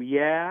 oh,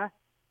 yeah?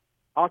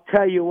 I'll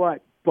tell you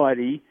what,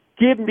 buddy,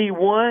 give me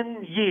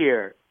 1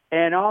 year,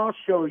 and I'll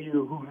show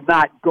you who's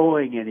not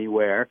going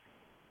anywhere.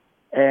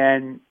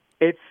 And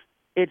it's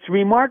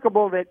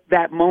remarkable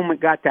that moment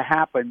got to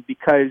happen,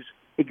 because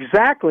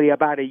exactly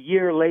about a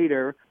year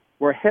later,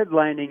 were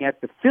headlining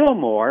at the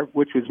Fillmore,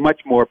 which was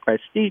much more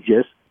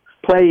prestigious,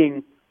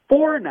 playing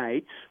 4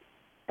 nights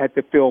at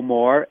the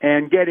Fillmore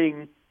and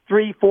getting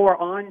 3-4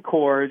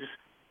 encores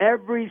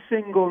every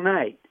single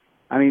night.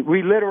 I mean,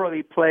 we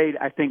literally played,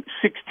 I think,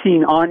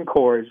 16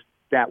 encores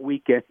that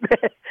weekend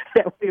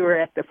that we were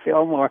at the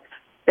Fillmore.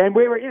 And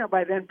we were,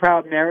 by then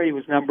Proud Mary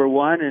was number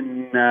 1,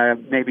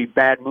 and maybe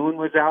Bad Moon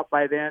was out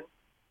by then.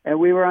 And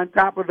we were on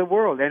top of the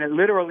world. And it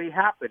literally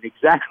happened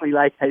exactly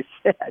like I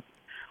said.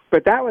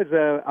 But that was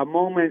a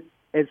moment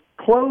as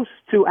close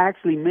to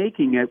actually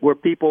making it where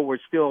people were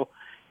still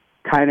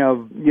kind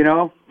of,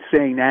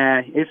 saying,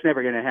 nah, it's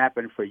never going to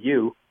happen for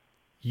you.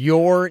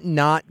 You're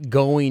not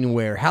going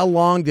where? How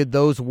long did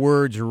those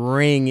words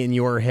ring in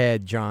your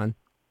head, John?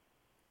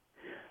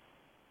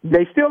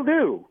 They still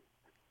do.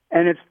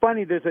 And it's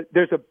funny,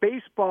 there's a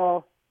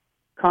baseball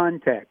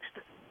context.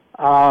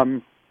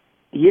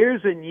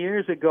 Years and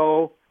years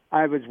ago,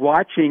 I was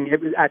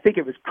watching, I think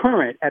it was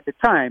current at the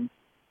time,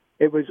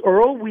 it was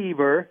Earl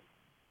Weaver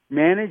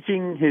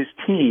managing his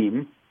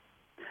team,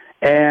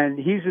 and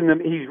he's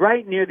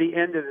right near the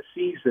end of the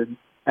season.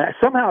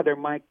 Somehow they're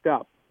mic'd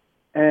up.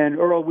 And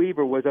Earl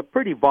Weaver was a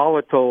pretty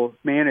volatile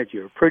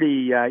manager.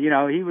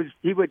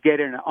 He would get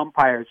in an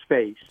umpire's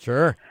face.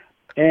 Sure.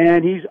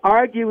 And he's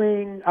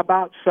arguing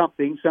about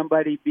something,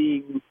 somebody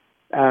being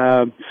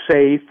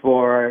safe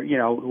or,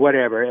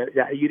 whatever.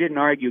 You didn't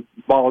argue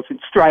balls and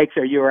strikes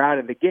or you were out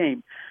of the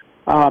game.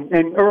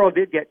 And Earl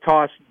did get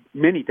tossed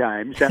many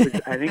times. That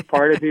was, I think,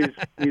 part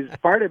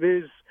of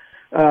his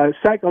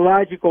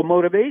psychological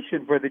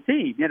motivation for the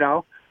team,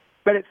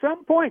 But at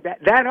some point,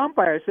 that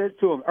umpire says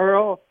to him,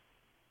 Earl,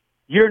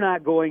 you're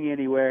not going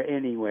anywhere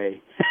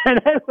anyway.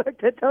 And I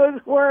looked at those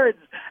words,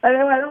 and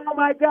I went, oh,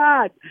 my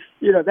God.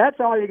 That's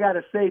all you got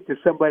to say to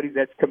somebody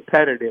that's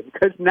competitive,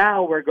 because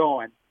now we're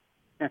going.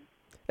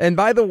 And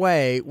by the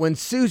way, when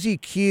Susie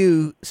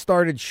Q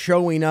started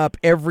showing up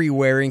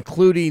everywhere,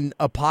 including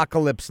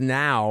Apocalypse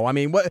Now, I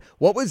mean,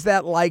 what was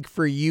that like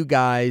for you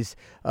guys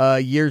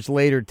years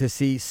later to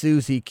see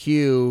Susie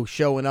Q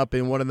showing up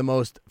in one of the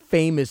most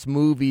famous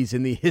movies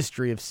in the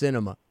history of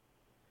cinema?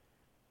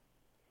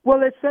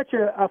 Well, it's such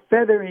a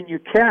feather in your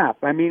cap.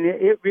 I mean,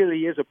 it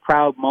really is a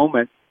proud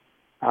moment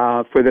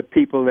for the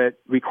people that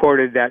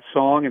recorded that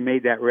song and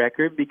made that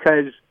record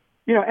because,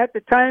 at the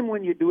time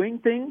when you're doing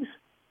things,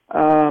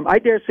 I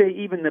dare say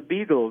even the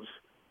Beatles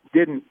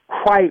didn't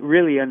quite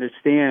really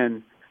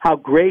understand how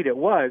great it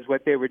was,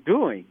 what they were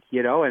doing,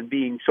 and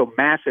being so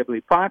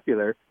massively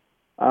popular.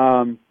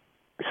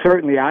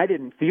 Certainly I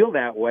didn't feel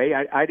that way.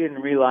 I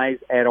didn't realize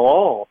at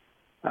all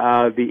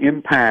the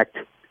impact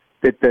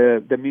that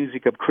the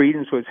music of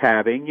Creedence was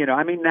having.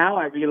 Now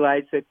I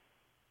realize that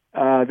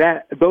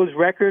that those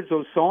records,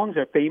 those songs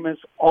are famous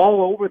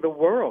all over the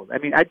world. I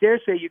mean, I dare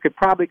say you could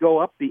probably go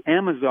up the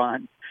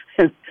Amazon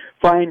and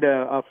find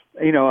a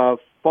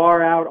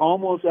far out,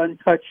 almost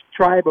untouched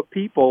tribe of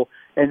people,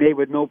 and they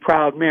would know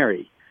Proud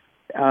Mary.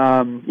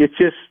 It's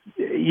just,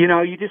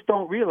 you just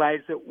don't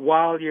realize it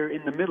while you're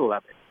in the middle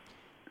of it.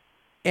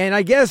 And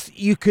I guess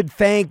you could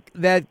thank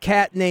that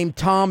cat named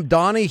Tom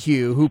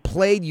Donahue who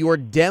played your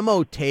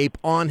demo tape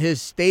on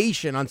his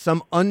station, on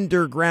some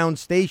underground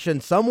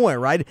station somewhere,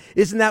 right?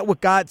 Isn't that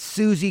what got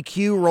Susie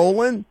Q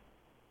rolling?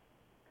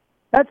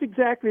 That's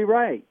exactly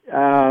right.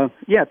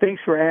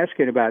 Thanks for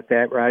asking about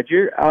that,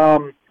 Roger.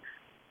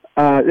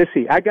 Let's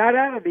see. I got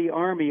out of the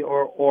Army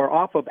or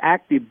off of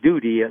active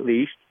duty, at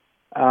least,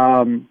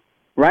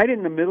 right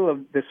in the middle of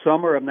the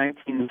summer of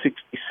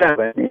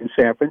 1967 in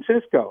San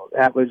Francisco.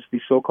 That was the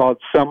so-called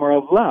Summer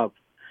of Love.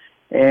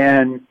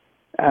 And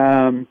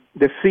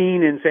the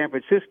scene in San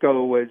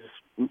Francisco was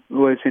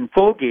in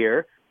full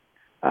gear.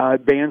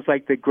 Bands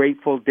like the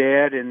Grateful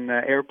Dead and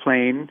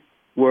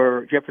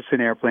Jefferson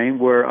Airplane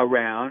were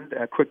around,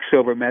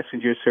 Quicksilver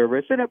Messenger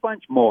Service, and a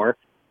bunch more.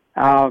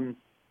 And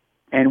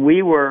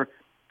we were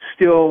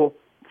still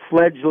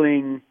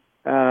fledgling,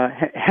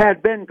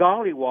 had been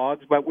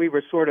gollywogs, but we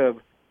were sort of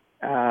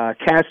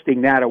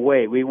casting that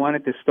away. We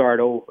wanted to start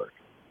over.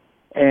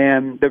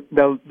 And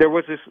there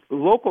was this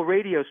local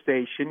radio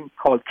station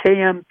called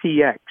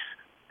KMPX.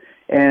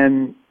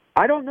 And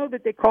I don't know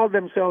that they called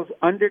themselves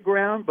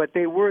underground, but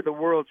they were the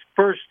world's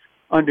first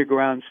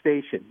underground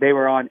station. They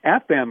were on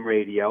FM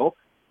radio,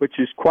 which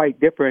is quite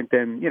different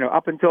than,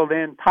 up until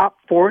then, top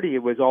 40,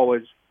 it was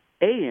always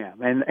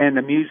AM and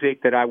the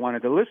music that I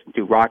wanted to listen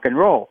to, rock and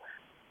roll.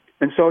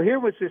 And so here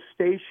was this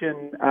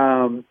station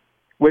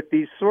with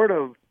these sort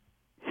of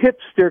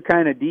hipster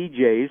kind of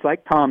DJs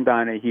like Tom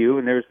Donahue,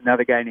 and there's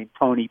another guy named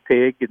Tony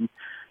Pig, and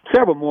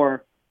several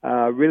more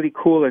really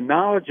cool and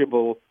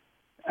knowledgeable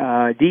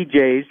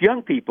DJs,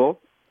 young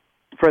people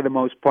for the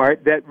most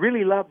part, that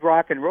really loved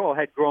rock and roll,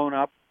 had grown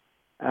up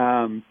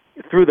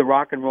through the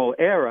rock and roll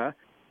era,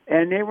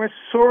 and they were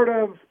sort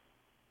of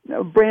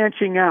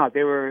branching out.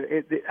 They were,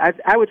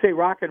 I would say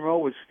rock and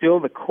roll was still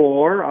the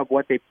core of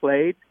what they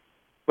played,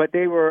 but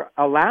they were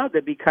allowed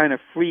to be kind of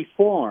free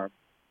form.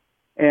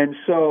 And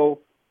so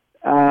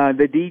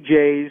the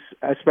DJs,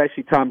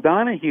 especially Tom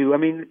Donahue, I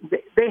mean,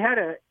 they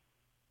had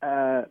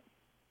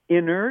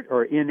inert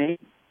or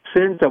innate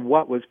sense of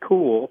what was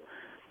cool,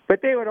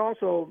 but they would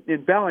also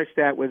embellish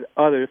that with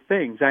other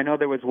things. I know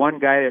there was one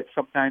guy that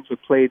sometimes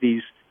would play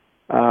these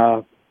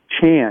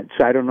chants.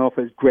 I don't know if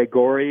it was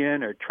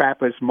Gregorian or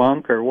Trappist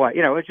monk or what.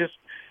 You know, it was just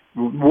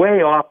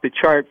way off the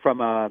chart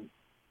from a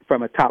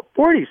top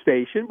 40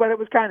 station, but it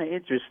was kind of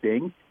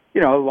interesting,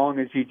 you know, as long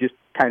as you just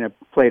kind of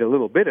played a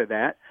little bit of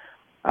that.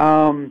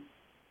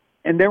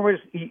 And there was,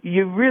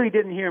 you really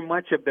didn't hear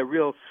much of the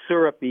real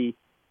syrupy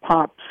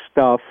pop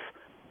stuff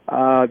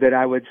that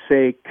I would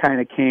say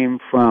kind of came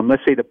from,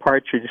 let's say, the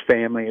Partridge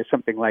Family or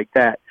something like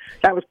that.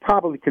 That was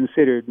probably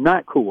considered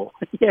not cool,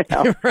 you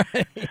know.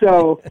 Right.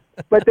 So,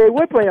 but they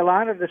would play a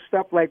lot of the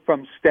stuff like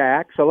from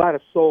Stax, a lot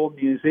of soul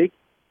music,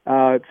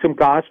 some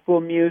gospel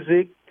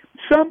music,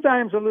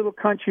 sometimes a little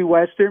country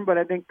western, but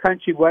I think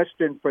country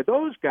western for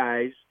those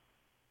guys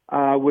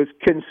was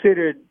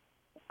considered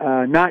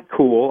not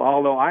cool,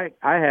 although I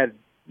had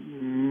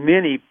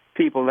many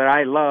people that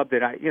I loved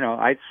that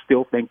I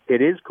still think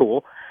it is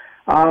cool.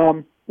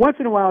 Once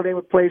in a while they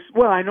would play,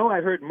 well, I know I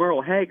heard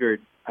Merle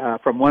Haggard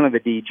from one of the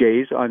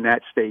DJs on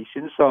that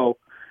station, so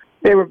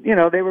they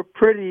were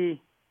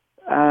pretty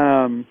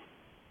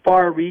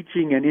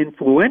far-reaching and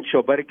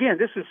influential. But again,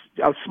 this is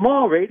a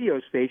small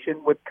radio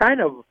station with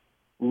kind of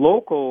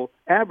local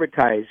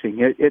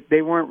advertising.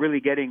 They weren't really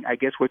getting, I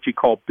guess, what you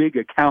call big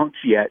accounts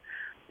yet.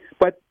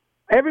 But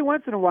every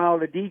once in a while,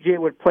 the DJ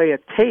would play a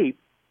tape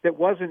that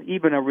wasn't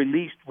even a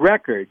released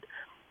record.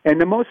 And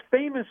the most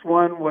famous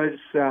one was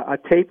a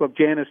tape of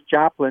Janis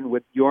Joplin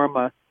with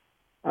Yorma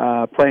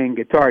playing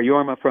guitar,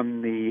 Yorma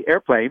from the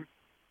Airplane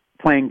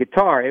playing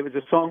guitar. It was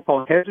a song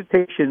called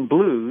Hesitation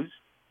Blues.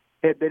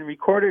 It had been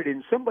recorded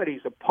in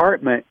somebody's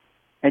apartment,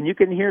 and you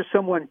can hear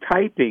someone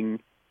typing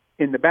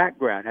in the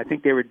background. I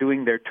think they were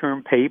doing their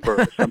term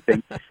paper or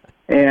something.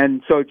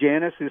 And so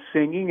Janis is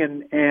singing,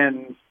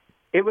 and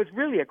it was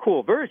really a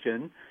cool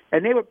version,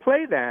 and they would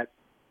play that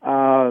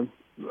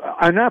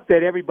enough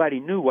that everybody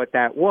knew what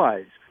that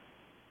was.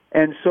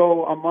 And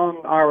so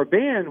among our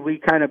band, we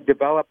kind of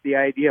developed the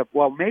idea of,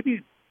 well,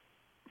 maybe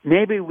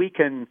we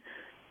can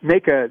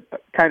make a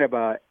kind of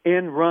a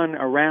end run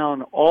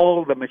around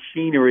all the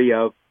machinery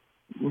of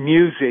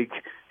music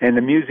and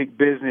the music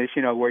business,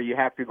 you know, where you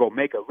have to go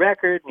make a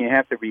record and you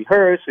have to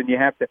rehearse and you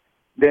have to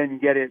then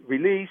get it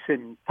released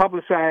and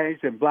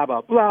publicized and blah, blah,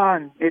 blah.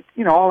 And it,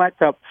 you know, all that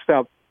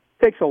stuff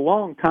takes a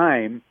long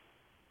time.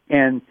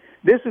 And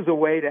this is a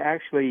way to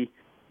actually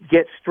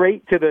get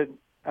straight to the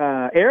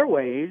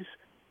airways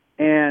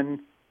and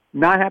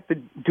not have to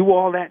do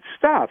all that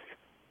stuff,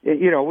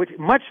 you know, which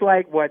much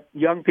like what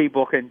young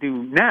people can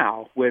do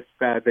now with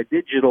the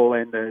digital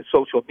and the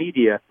social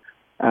media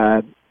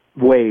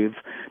wave.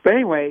 But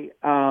anyway,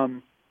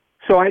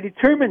 so I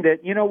determined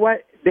that, you know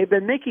what, they've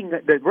been making,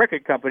 the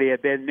record company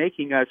had been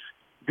making us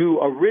do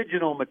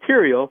original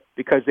material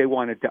because they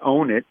wanted to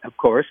own it, of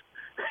course.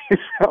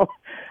 So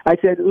I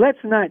said,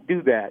 let's not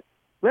do that.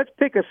 Let's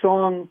pick a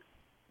song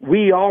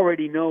we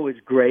already know is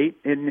great,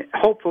 and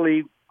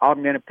hopefully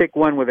I'm going to pick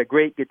one with a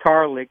great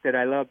guitar lick that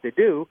I love to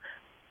do.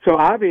 So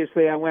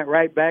obviously I went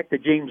right back to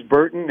James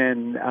Burton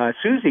and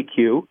Susie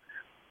Q,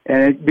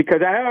 and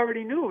because I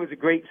already knew it was a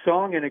great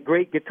song and a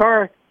great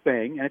guitar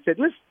thing, and I said,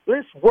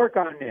 let's work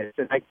on this.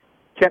 And I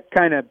kept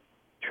kind of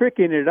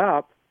tricking it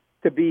up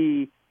to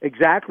be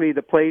exactly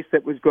the place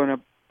that was going to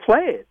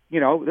play it. You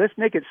know, let's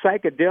make it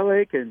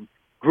psychedelic and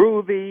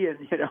groovy,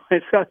 and you know,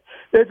 so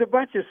there's a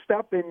bunch of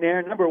stuff in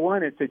there. Number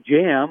one, it's a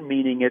jam,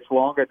 meaning it's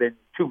longer than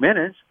 2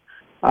 minutes,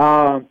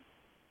 and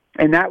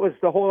that was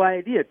the whole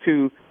idea,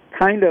 to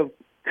kind of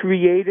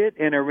create it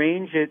and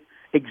arrange it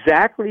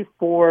exactly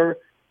for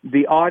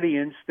the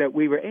audience that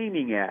we were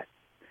aiming at.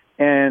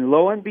 And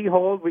lo and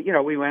behold,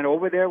 we went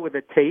over there with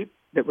a tape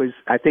that was,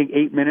 I think,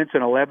 8 minutes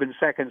and 11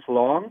 seconds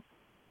long,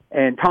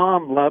 and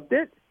Tom loved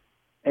it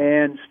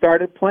and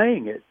started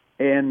playing it.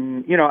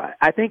 And, you know,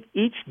 I think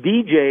each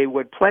DJ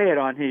would play it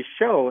on his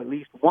show at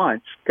least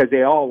once because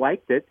they all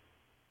liked it.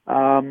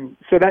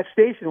 So that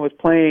station was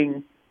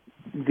playing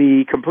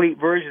the complete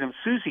version of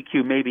Susie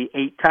Q maybe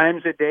 8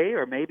 times a day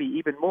or maybe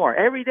even more,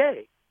 every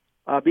day.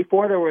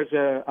 Before there was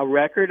a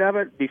record of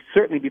it,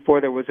 certainly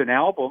before there was an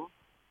album.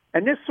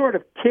 And this sort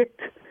of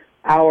kicked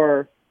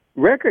our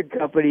record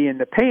company in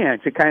the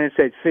pants. It kind of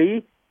said,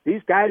 see,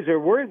 these guys are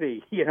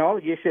worthy. You know,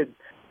 you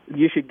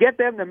should get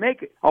them to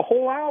make a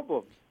whole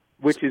album,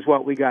 which is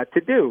what we got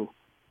to do.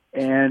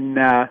 And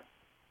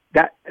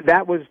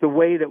that was the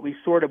way that we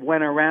sort of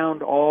went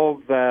around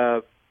all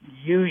the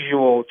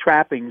usual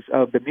trappings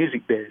of the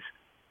music biz.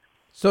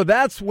 So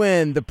that's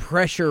when the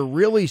pressure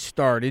really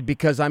started,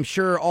 because I'm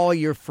sure all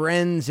your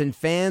friends and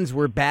fans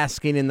were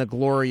basking in the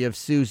glory of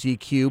Susie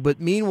Q,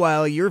 but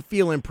meanwhile you're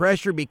feeling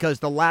pressure because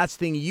the last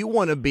thing you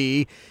want to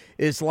be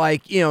is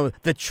like, you know,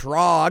 the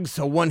Trogs,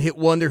 a one-hit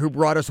wonder who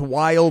brought us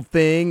Wild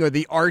Thing, or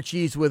the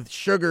Archies with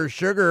Sugar,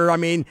 Sugar. I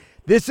mean,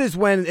 this is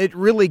when it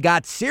really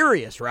got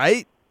serious,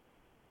 right?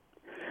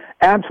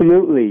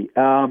 Absolutely.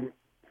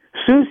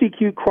 Susie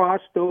Q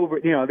crossed over,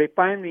 you know, they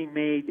finally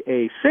made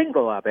a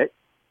single of it.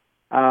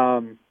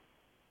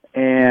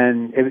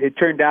 and it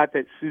turned out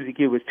that Susie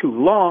Q was too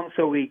long,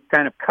 so we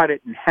kind of cut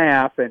it in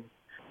half, and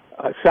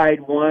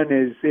side one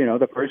is,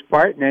 the first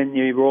part, and then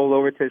you roll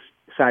over to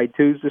side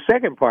two's the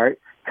second part,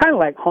 kind of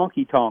like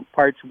Honky Tonk,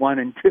 parts 1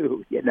 and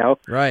 2,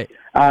 Right.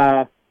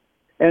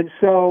 And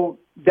so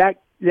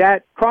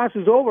that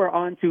crosses over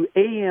onto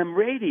AM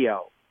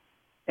radio.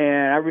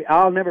 And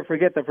I'll never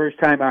forget the first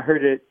time I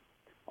heard it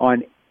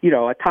on,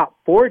 a top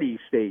 40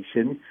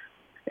 station.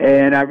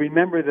 And I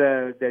remember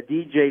the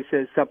DJ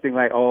says something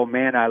like, "Oh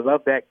man, I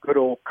love that good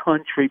old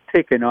country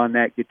picking on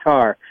that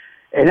guitar."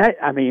 And I'd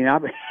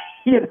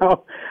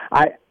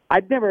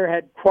never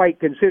had quite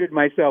considered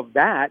myself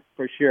that,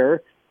 for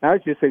sure. I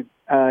was just a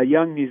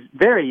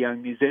very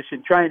young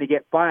musician trying to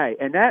get by,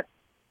 and that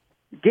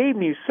gave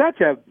me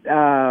such a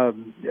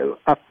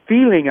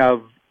feeling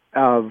of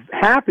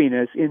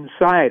happiness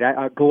inside,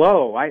 a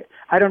glow. I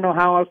don't know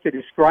how else to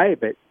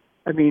describe it.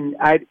 I mean,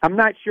 I'm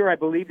not sure I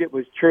believed it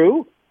was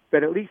true,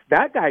 but at least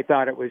that guy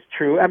thought it was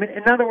true. I mean,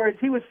 in other words,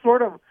 he was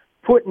sort of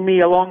putting me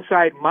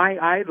alongside my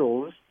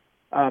idols,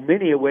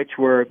 many of which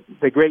were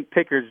the great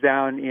pickers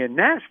down in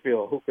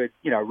Nashville who could,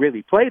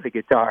 really play the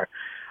guitar.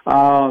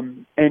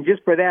 And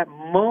just for that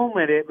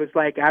moment, it was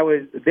like I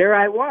was.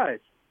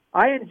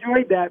 I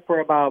enjoyed that for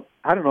about,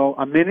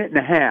 a minute and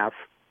a half,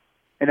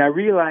 and I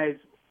realized,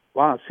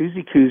 wow,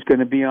 Susie Q's going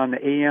to be on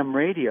the AM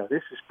radio.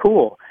 This is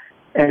cool.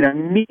 And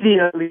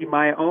immediately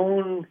my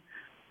own,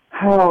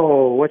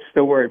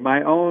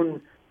 my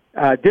own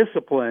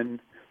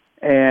discipline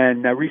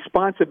and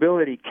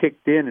responsibility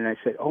kicked in, and I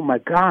said, oh, my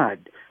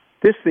God,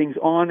 this thing's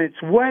on its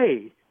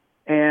way,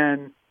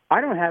 and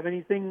I don't have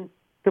anything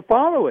to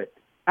follow it.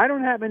 I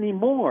don't have any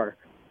more.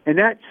 And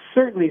that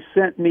certainly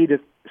set me to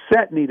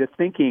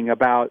thinking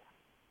about,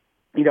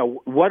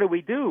 what do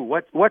we do?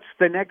 What's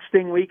the next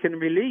thing we can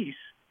release?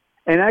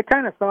 And I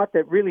kind of thought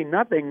that really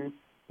nothing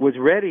was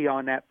ready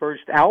on that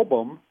first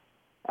album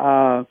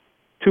to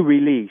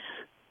release.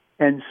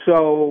 And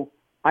so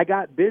I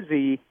got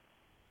busy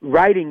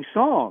writing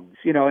songs,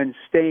 and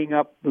staying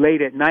up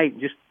late at night.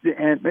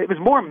 And it was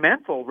more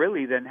mental,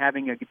 really, than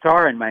having a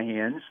guitar in my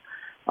hands.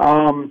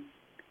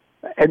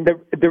 And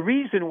the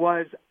reason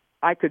was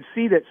I could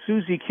see that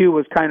Susie Q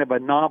was kind of a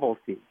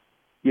novelty.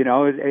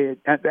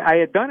 I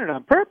had done it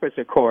on purpose,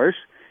 of course,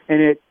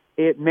 and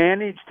it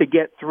managed to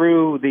get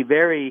through the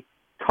very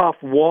tough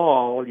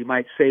wall, you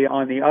might say,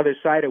 on the other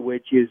side of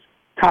which is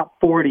top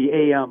 40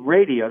 AM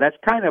radio. That's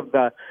kind of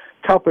the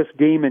toughest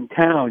game in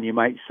town, you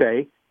might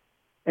say.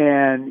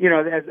 And,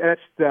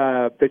 that's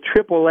the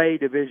AAA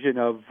division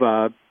of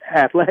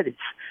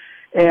athletics.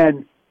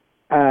 And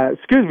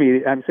excuse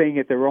me, I'm saying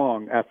it the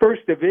wrong.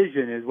 First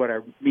division is what I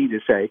mean to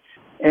say.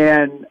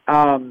 And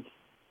I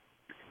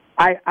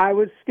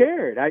was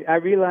scared. I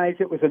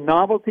realized it was a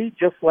novelty,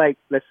 just like,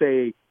 let's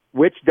say,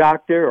 Witch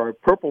Doctor or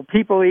Purple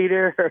People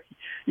Eater, or,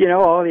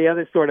 all the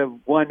other sort of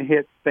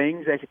one-hit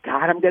things. I said,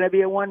 God, I'm going to be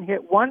a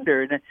one-hit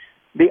wonder. And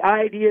the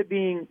idea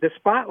being the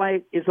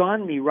spotlight is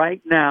on me right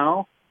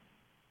now,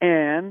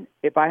 and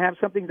if I have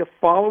something to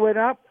follow it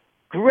up,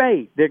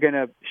 great, they're going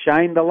to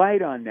shine the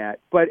light on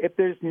that. But if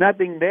there's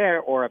nothing there,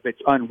 or if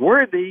it's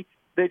unworthy,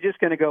 they're just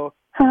going to go,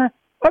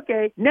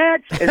 okay,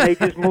 next, and they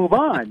just move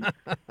on.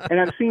 And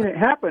I've seen it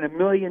happen a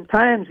million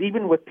times,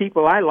 even with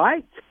people I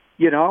liked,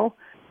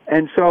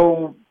 And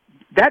so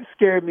that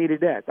scared me to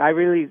death. I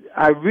really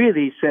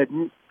said,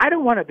 I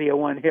don't want to be a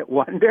one-hit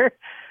wonder.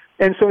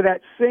 And so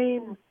that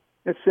same,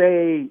 let's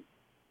say,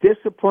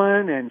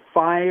 discipline and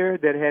fire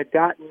that had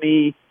gotten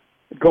me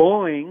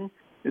going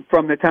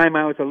from the time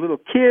I was a little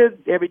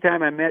kid, every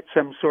time I met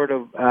some sort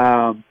of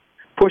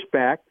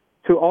pushback,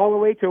 to all the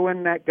way to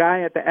when that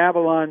guy at the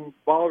Avalon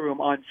Ballroom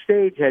on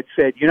stage had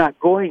said, you're not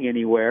going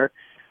anywhere.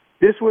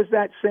 This was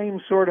that same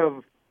sort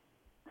of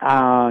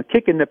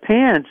kick in the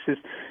pants, is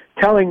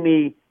telling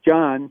me,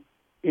 John,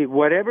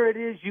 whatever it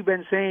is you've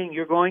been saying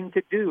you're going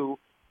to do,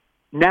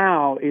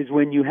 now is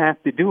when you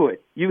have to do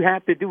it. You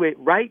have to do it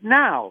right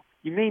now.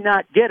 You may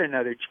not get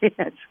another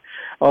chance.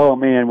 Oh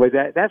man,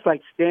 that's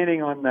like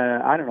standing on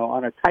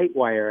on a tight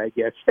wire, I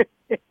guess.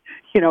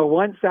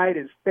 One side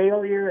is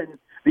failure and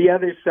the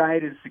other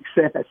side is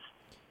success.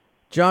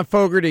 John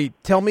Fogerty,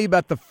 tell me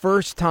about the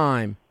first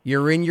time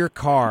you're in your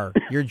car,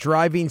 you're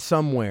driving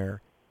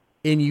somewhere,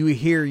 and you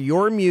hear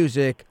your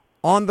music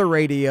on the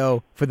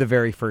radio for the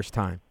very first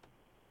time.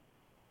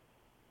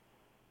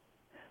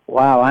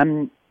 Wow,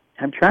 I'm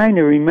trying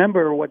to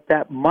remember what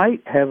that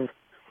might have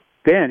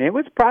been. It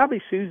was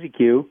probably Susie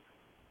Q.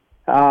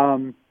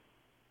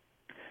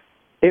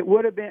 It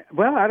would have been,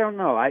 well, I don't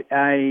know.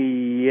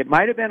 It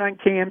might have been on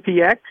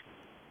KMPX,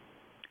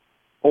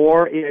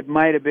 or it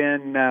might have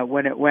been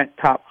when it went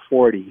top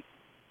 40.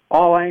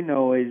 All I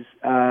know is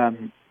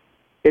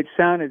it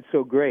sounded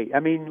so great. I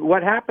mean,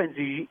 what happens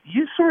is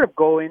you sort of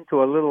go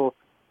into a little,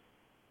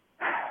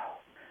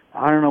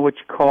 I don't know what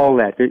you call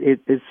that.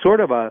 It's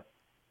sort of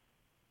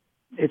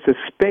it's a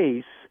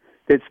space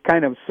that's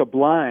kind of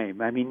sublime.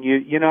 I mean, you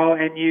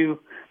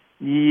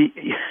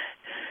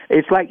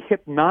it's like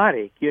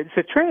hypnotic. It's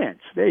a trance.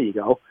 There you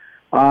go.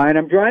 And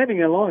I'm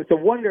driving along. It's a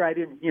wonder I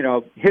didn't,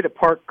 hit a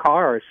parked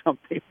car or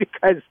something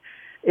because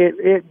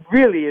it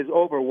really is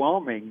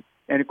overwhelming.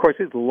 And, of course,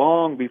 it's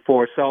long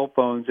before cell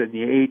phones and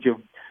the age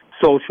of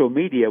social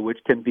media, which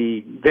can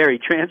be very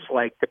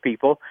trance-like to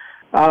people.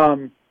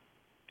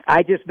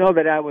 I just know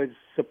that I was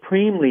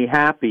supremely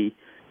happy.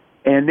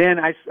 And then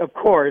I, of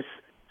course,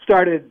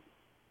 started,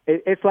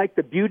 it's like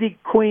the beauty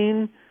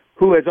queen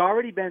who has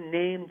already been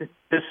named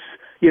this,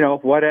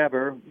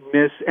 whatever,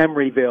 Miss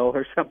Emeryville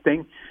or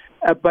something.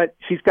 But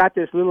she's got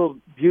this little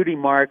beauty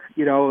mark,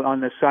 on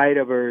the side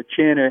of her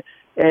chin.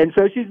 And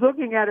so she's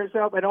looking at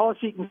herself, and all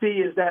she can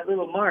see is that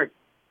little mark.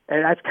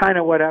 And that's kind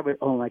of what I was,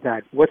 oh, my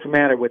God, what's the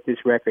matter with this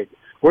record?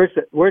 Where's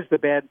the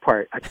bad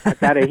part? I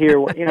got to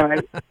hear,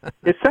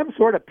 it's some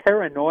sort of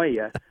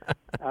paranoia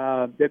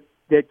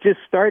that just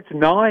starts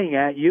gnawing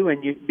at you,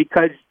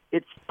 because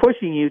it's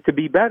pushing you to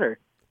be better.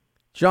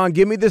 John,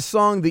 give me the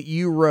song that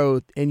you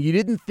wrote, and you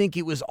didn't think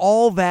it was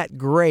all that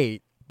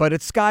great, but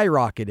it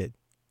skyrocketed.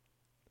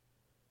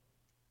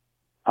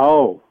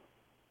 Oh.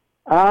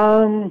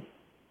 Well,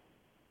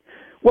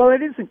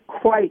 it isn't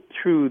quite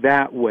true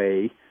that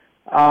way.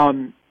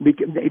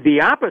 The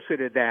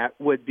opposite of that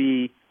would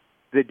be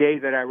the day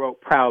that I wrote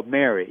Proud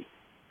Mary.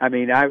 I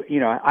mean,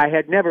 I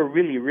had never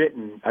really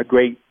written a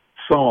great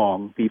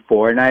song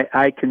before, and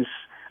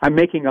I'm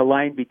making a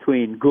line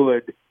between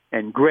good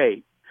and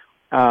great.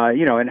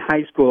 In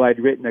high school, I'd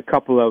written a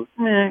couple of,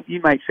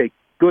 you might say,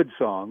 good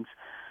songs.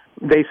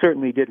 They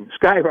certainly didn't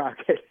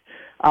skyrocket.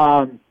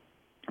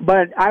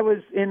 But I was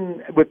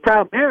with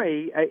Proud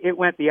Mary, it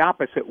went the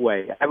opposite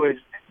way. I was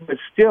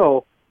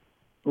still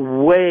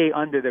way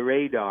under the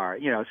radar,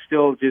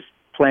 still just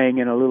playing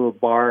in a little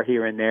bar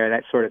here and there,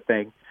 that sort of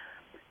thing.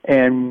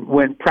 And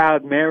when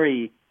Proud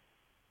Mary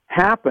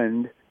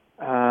happened,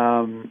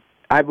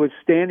 I was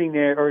sitting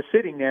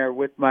there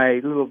with my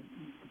little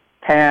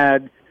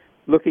pad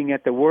looking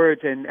at the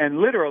words and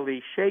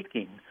literally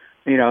shaking.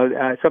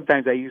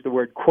 Sometimes I use the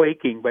word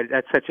quaking, but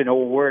that's such an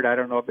old word. I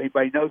don't know if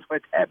anybody knows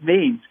what that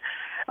means.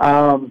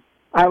 I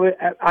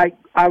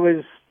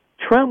was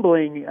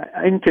trembling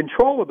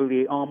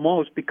uncontrollably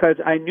almost because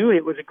I knew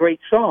it was a great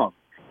song.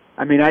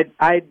 I mean,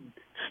 I'd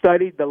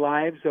studied the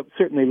lives of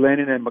certainly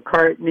Lennon and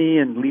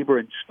McCartney and Lieber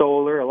and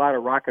Stoller, a lot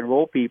of rock and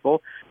roll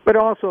people, but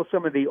also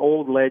some of the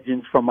old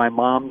legends from my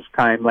mom's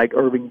time, like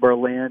Irving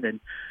Berlin and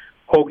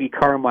Hoagy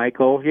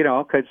Carmichael,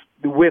 because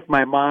with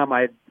my mom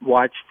I'd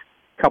watched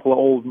a couple of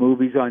old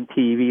movies on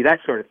TV, that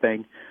sort of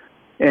thing.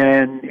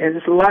 And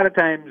it's a lot of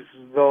times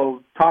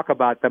they'll talk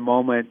about the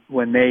moment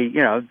when they,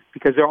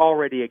 because they're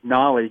already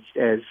acknowledged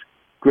as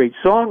great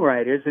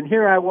songwriters. And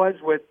here I was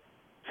with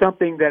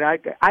something that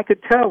I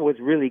could tell was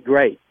really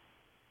great.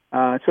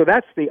 So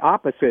that's the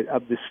opposite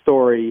of the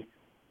story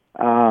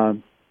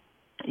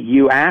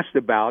you asked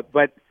about.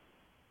 But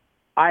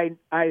I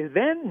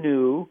then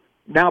knew,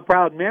 now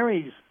Proud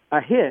Mary's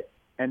a hit,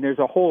 and there's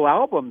a whole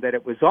album that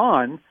it was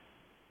on,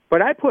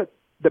 but I put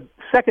the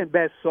second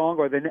best song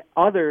or the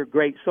other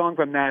great song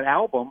from that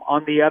album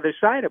on the other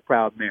side of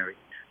Proud Mary,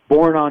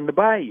 Born on the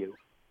Bayou,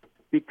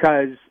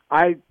 because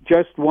I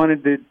just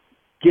wanted to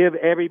give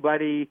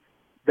everybody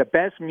the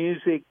best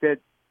music that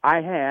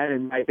I had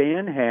and my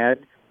band had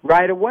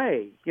right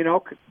away,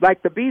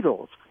 like the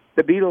Beatles.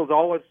 The Beatles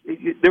always,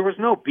 there was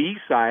no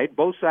B-side,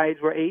 both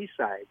sides were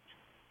A-sides.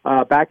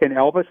 Back in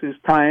Elvis's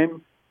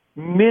time,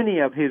 many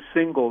of his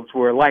singles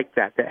were like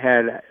that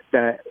had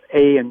the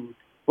A and,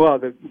 well,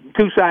 the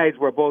two sides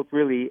were both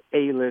really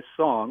A-list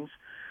songs,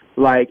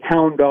 like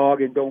Hound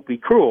Dog and Don't Be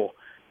Cruel.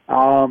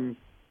 And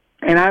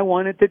I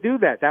wanted to do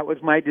that. That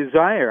was my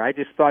desire. I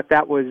just thought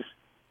that was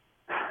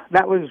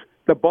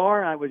the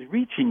bar I was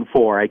reaching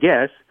for, I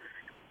guess.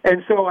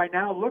 And so I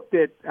now looked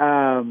at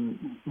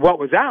what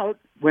was out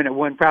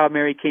when Proud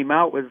Mary came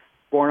out with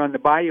Born on the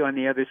Bayou on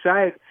the other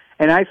side,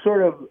 and I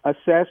sort of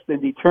assessed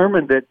and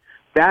determined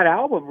that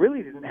album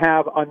really didn't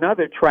have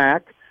another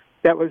track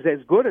that was as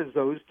good as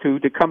those two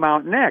to come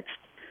out next.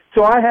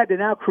 So I had to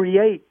now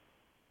create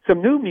some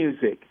new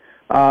music.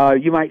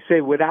 You might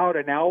say without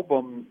an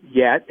album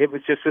yet, it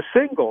was just a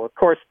single. Of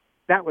course,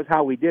 that was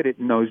how we did it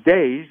in those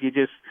days. You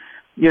just,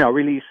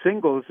 release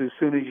singles as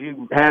soon as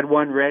you had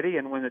one ready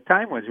and when the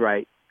time was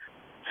right.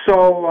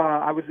 So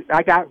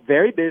I got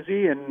very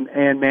busy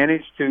and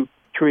managed to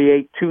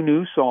create two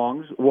new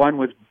songs. One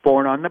was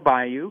Born on the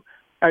Bayou.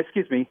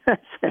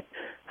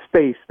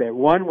 Space there.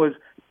 One was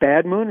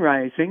Bad Moon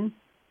Rising,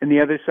 and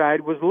the other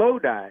side was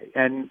Lodi.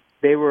 And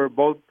they were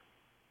both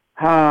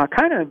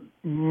kind of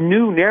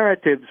new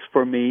narratives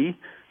for me.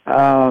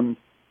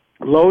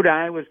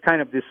 Lodi was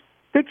kind of this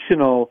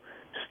fictional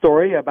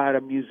story about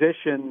a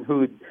musician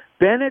who'd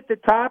been at the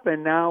top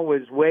and now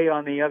was way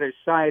on the other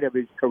side of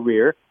his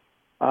career.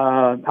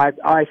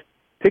 I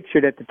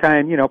pictured at the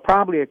time,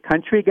 probably a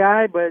country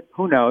guy, but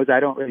who knows? I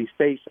don't really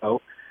say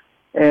so.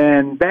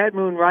 And Bad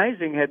Moon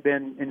Rising had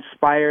been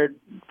inspired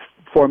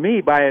for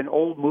me by an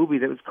old movie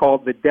that was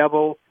called The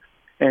Devil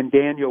and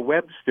Daniel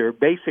Webster.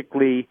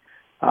 Basically,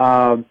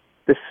 the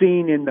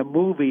scene in the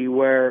movie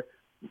where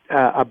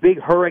a big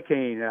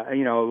hurricane,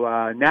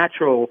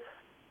 natural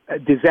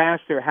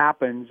disaster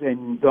happens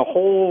and the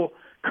whole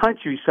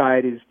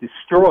countryside is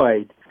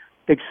destroyed,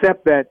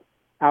 except that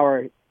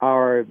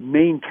our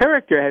main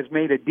character has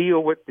made a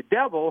deal with the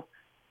devil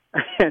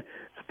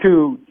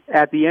to,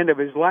 at the end of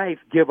his life,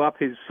 give up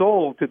his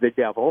soul to the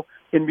devil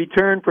in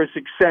return for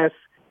success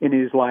in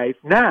his life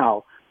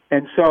now.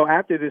 And so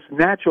after this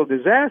natural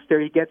disaster,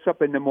 he gets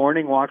up in the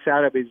morning, walks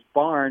out of his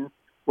barn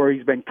where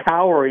he's been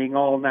cowering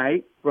all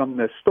night from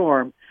the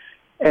storm,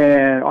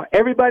 and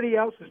everybody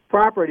else's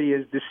property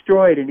is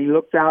destroyed, and he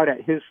looks out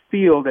at his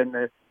field, and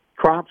the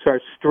crops are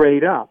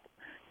straight up.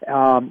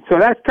 So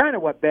that's kind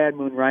of what Bad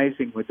Moon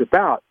Rising was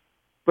about.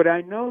 But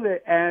I know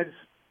that as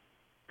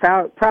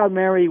Proud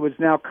Mary was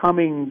now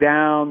coming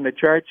down the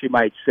charts, you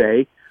might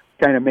say,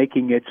 kind of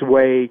making its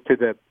way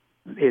to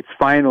its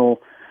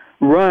final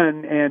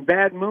run, and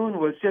Bad Moon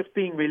was just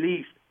being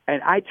released,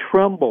 and I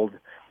trembled.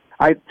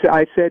 I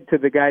said to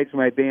the guys in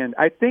my band,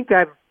 I think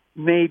I've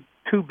made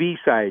 2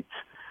 B-sides.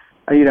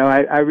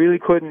 I really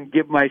couldn't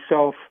give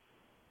myself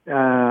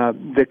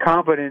the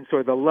confidence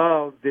or the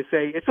love to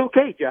say, it's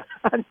okay,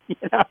 John.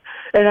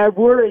 And I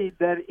worried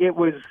that it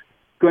was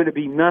going to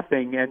be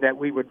nothing and that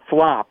we would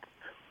flop.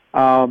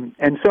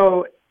 And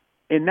so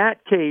in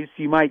that case,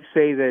 you might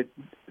say that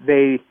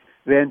they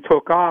then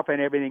took off and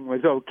everything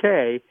was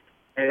okay.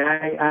 And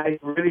I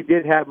really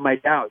did have my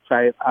doubts.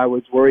 I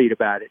was worried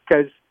about it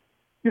because,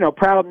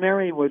 Proud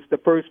Mary was the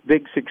first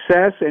big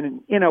success.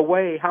 And in a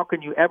way, how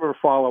can you ever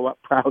follow up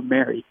Proud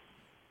Mary?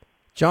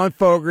 John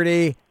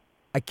Fogerty,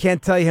 I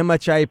can't tell you how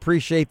much I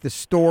appreciate the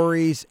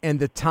stories and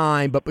the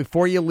time, but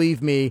before you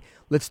leave me,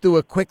 let's do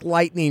a quick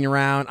lightning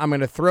round. I'm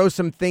going to throw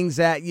some things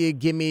at you.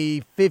 Give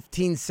me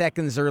 15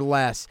 seconds or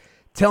less.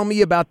 Tell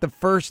me about the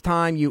first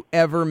time you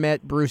ever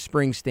met Bruce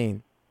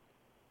Springsteen.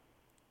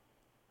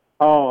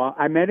 Oh,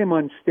 I met him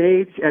on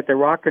stage at the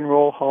Rock and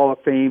Roll Hall of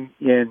Fame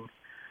in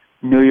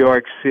New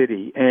York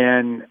City,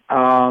 and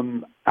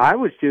I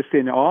was just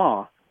in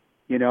awe.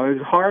 It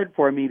was hard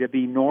for me to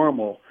be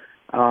normal.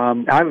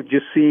 I was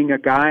just seeing a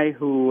guy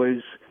who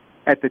was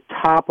at the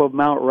top of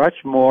Mount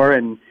Rushmore,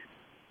 and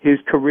his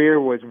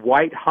career was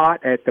white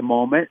hot at the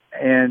moment.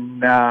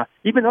 And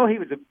even though he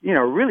was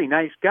a really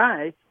nice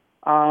guy,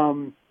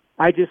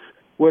 I just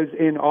was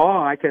in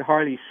awe. I could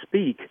hardly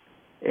speak,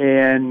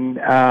 and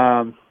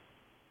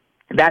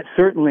that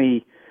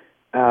certainly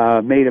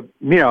made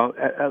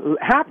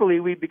happily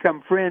we've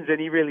become friends, and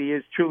he really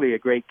is truly a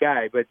great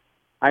guy. But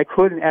I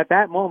couldn't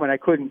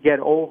get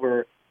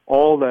over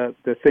all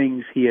the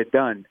things he had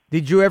done.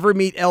 Did you ever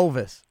meet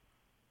Elvis?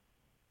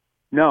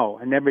 No,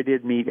 I never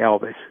did meet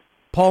Elvis.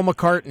 Paul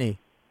McCartney?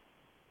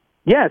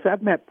 Yes,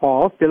 I've met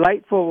Paul.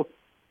 Delightful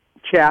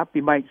chap,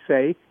 you might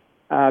say.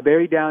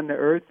 Very down to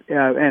earth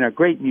and a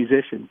great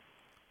musician.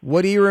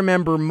 What do you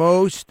remember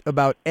most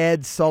about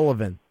Ed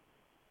Sullivan?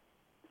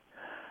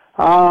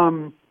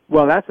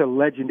 Well, that's a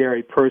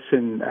legendary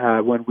person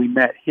when we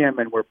met him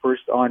and were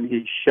first on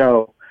his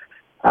show.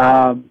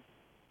 I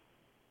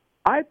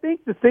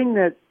think the thing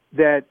that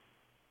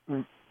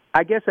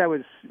I guess I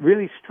was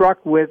really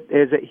struck with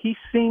is that he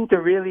seemed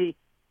to really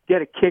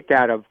get a kick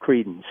out of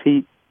Creedence.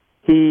 It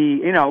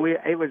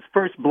was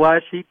first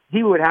blush.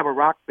 He would have a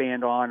rock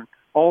band on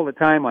all the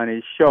time on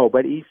his show,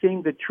 but he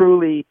seemed to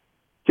truly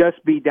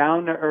just be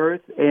down to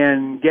earth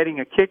and getting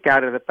a kick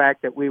out of the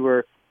fact that we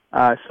were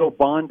so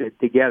bonded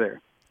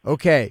together.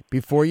 Okay,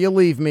 before you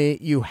leave me,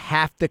 you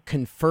have to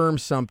confirm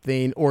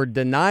something or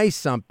deny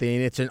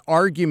something. It's an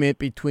argument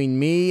between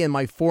me and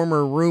my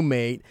former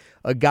roommate,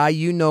 a guy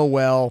you know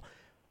well,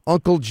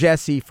 Uncle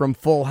Jesse from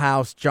Full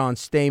House, John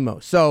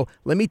Stamos. So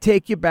let me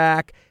take you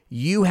back.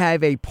 You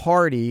have a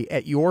party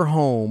at your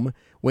home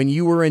when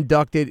you were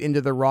inducted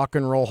into the Rock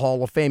and Roll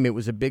Hall of Fame. It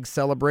was a big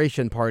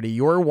celebration party.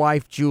 Your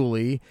wife,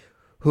 Julie,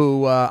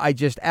 who I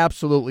just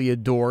absolutely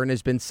adore and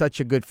has been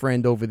such a good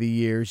friend over the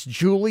years,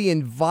 Julie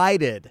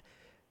invited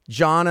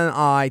John and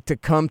I to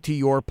come to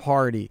your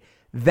party.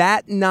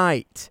 That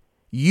night,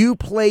 you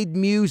played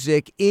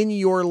music in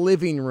your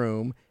living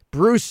room.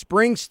 Bruce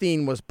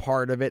Springsteen was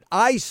part of it.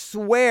 I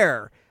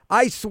swear,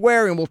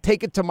 and we'll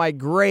take it to my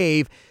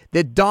grave,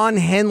 that Don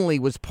Henley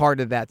was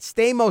part of that.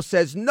 Stamos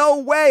says, no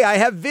way, I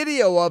have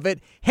video of it.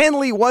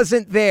 Henley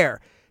wasn't there.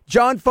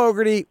 John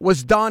Fogerty,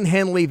 was Don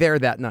Henley there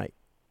that night?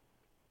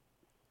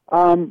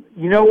 You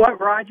know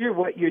what, Roger?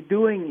 What you're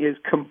doing is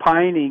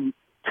combining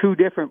 2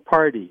 different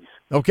parties.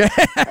 Okay.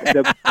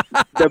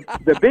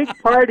 the big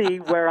party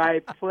where I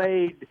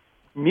played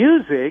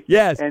music,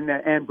 yes,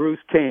 and Bruce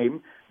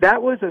came,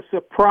 that was a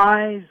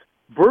surprise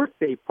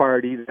birthday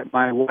party that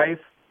my wife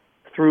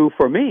threw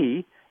for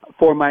me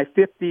for my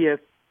 50th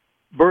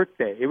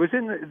birthday. It was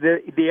in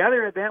the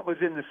other event was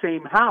in the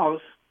same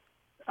house.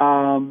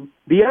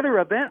 The other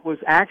event was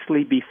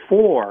actually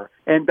before,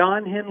 and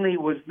Don Henley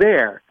was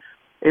there.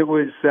 It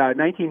was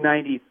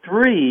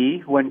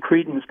 1993 when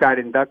Creedence got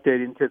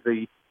inducted into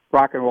the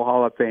Rock and Roll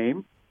Hall of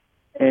Fame,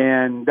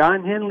 and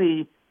Don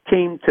Henley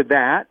came to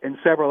that, and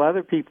several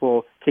other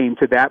people came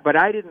to that, but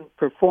I didn't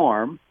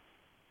perform.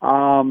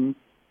 And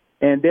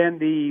then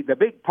the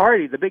big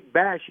party, the big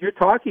bash you're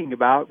talking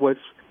about, was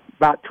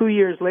about 2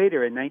 years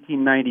later, in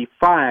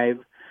 1995,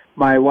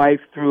 my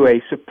wife threw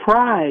a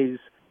surprise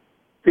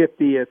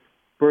 50th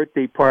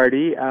birthday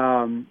party,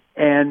 and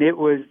it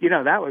was,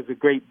 that was a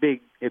great big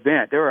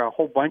event. There were a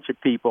whole bunch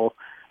of people,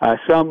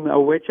 some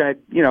of which I,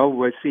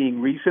 was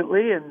seeing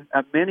recently, and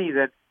many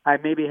that I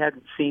maybe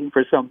hadn't seen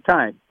for some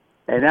time.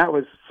 And that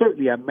was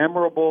certainly a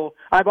memorable.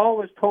 I've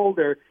always told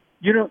her,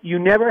 you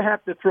never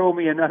have to throw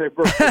me another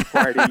birthday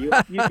party.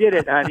 You did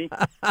it, honey.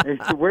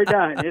 We're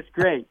done. It's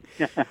great.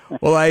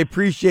 Well, I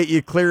appreciate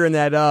you clearing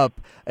that up.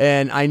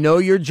 And I know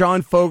you're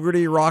John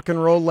Fogerty, rock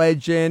and roll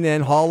legend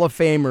and Hall of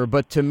Famer,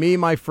 but to me,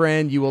 my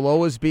friend, you will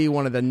always be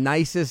one of the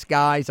nicest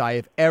guys I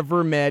have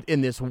ever met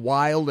in this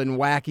wild and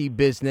wacky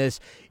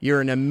business.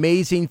 You're an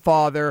amazing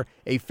father,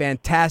 a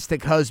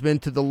fantastic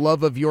husband to the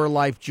love of your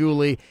life,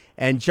 Julie.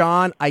 And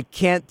John, I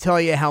can't tell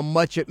you how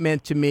much it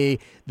meant to me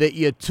that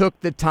you took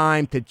the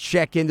time to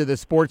check into the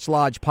Sports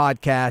Lodge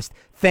podcast.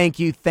 Thank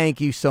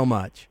you so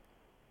much.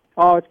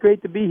 Oh, it's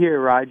great to be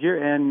here, Roger,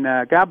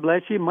 and God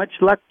bless you. Much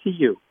luck to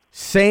you.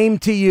 Same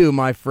to you,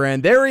 my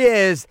friend. There he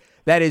is.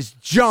 That is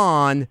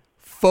John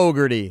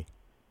Fogerty.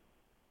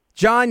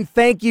 John,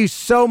 thank you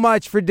so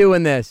much for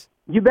doing this.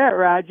 You bet,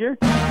 Roger.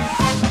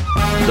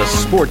 The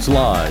Sports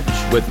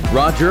Lodge with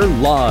Roger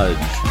Lodge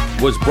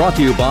was brought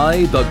to you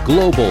by the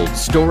Global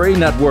Story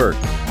Network.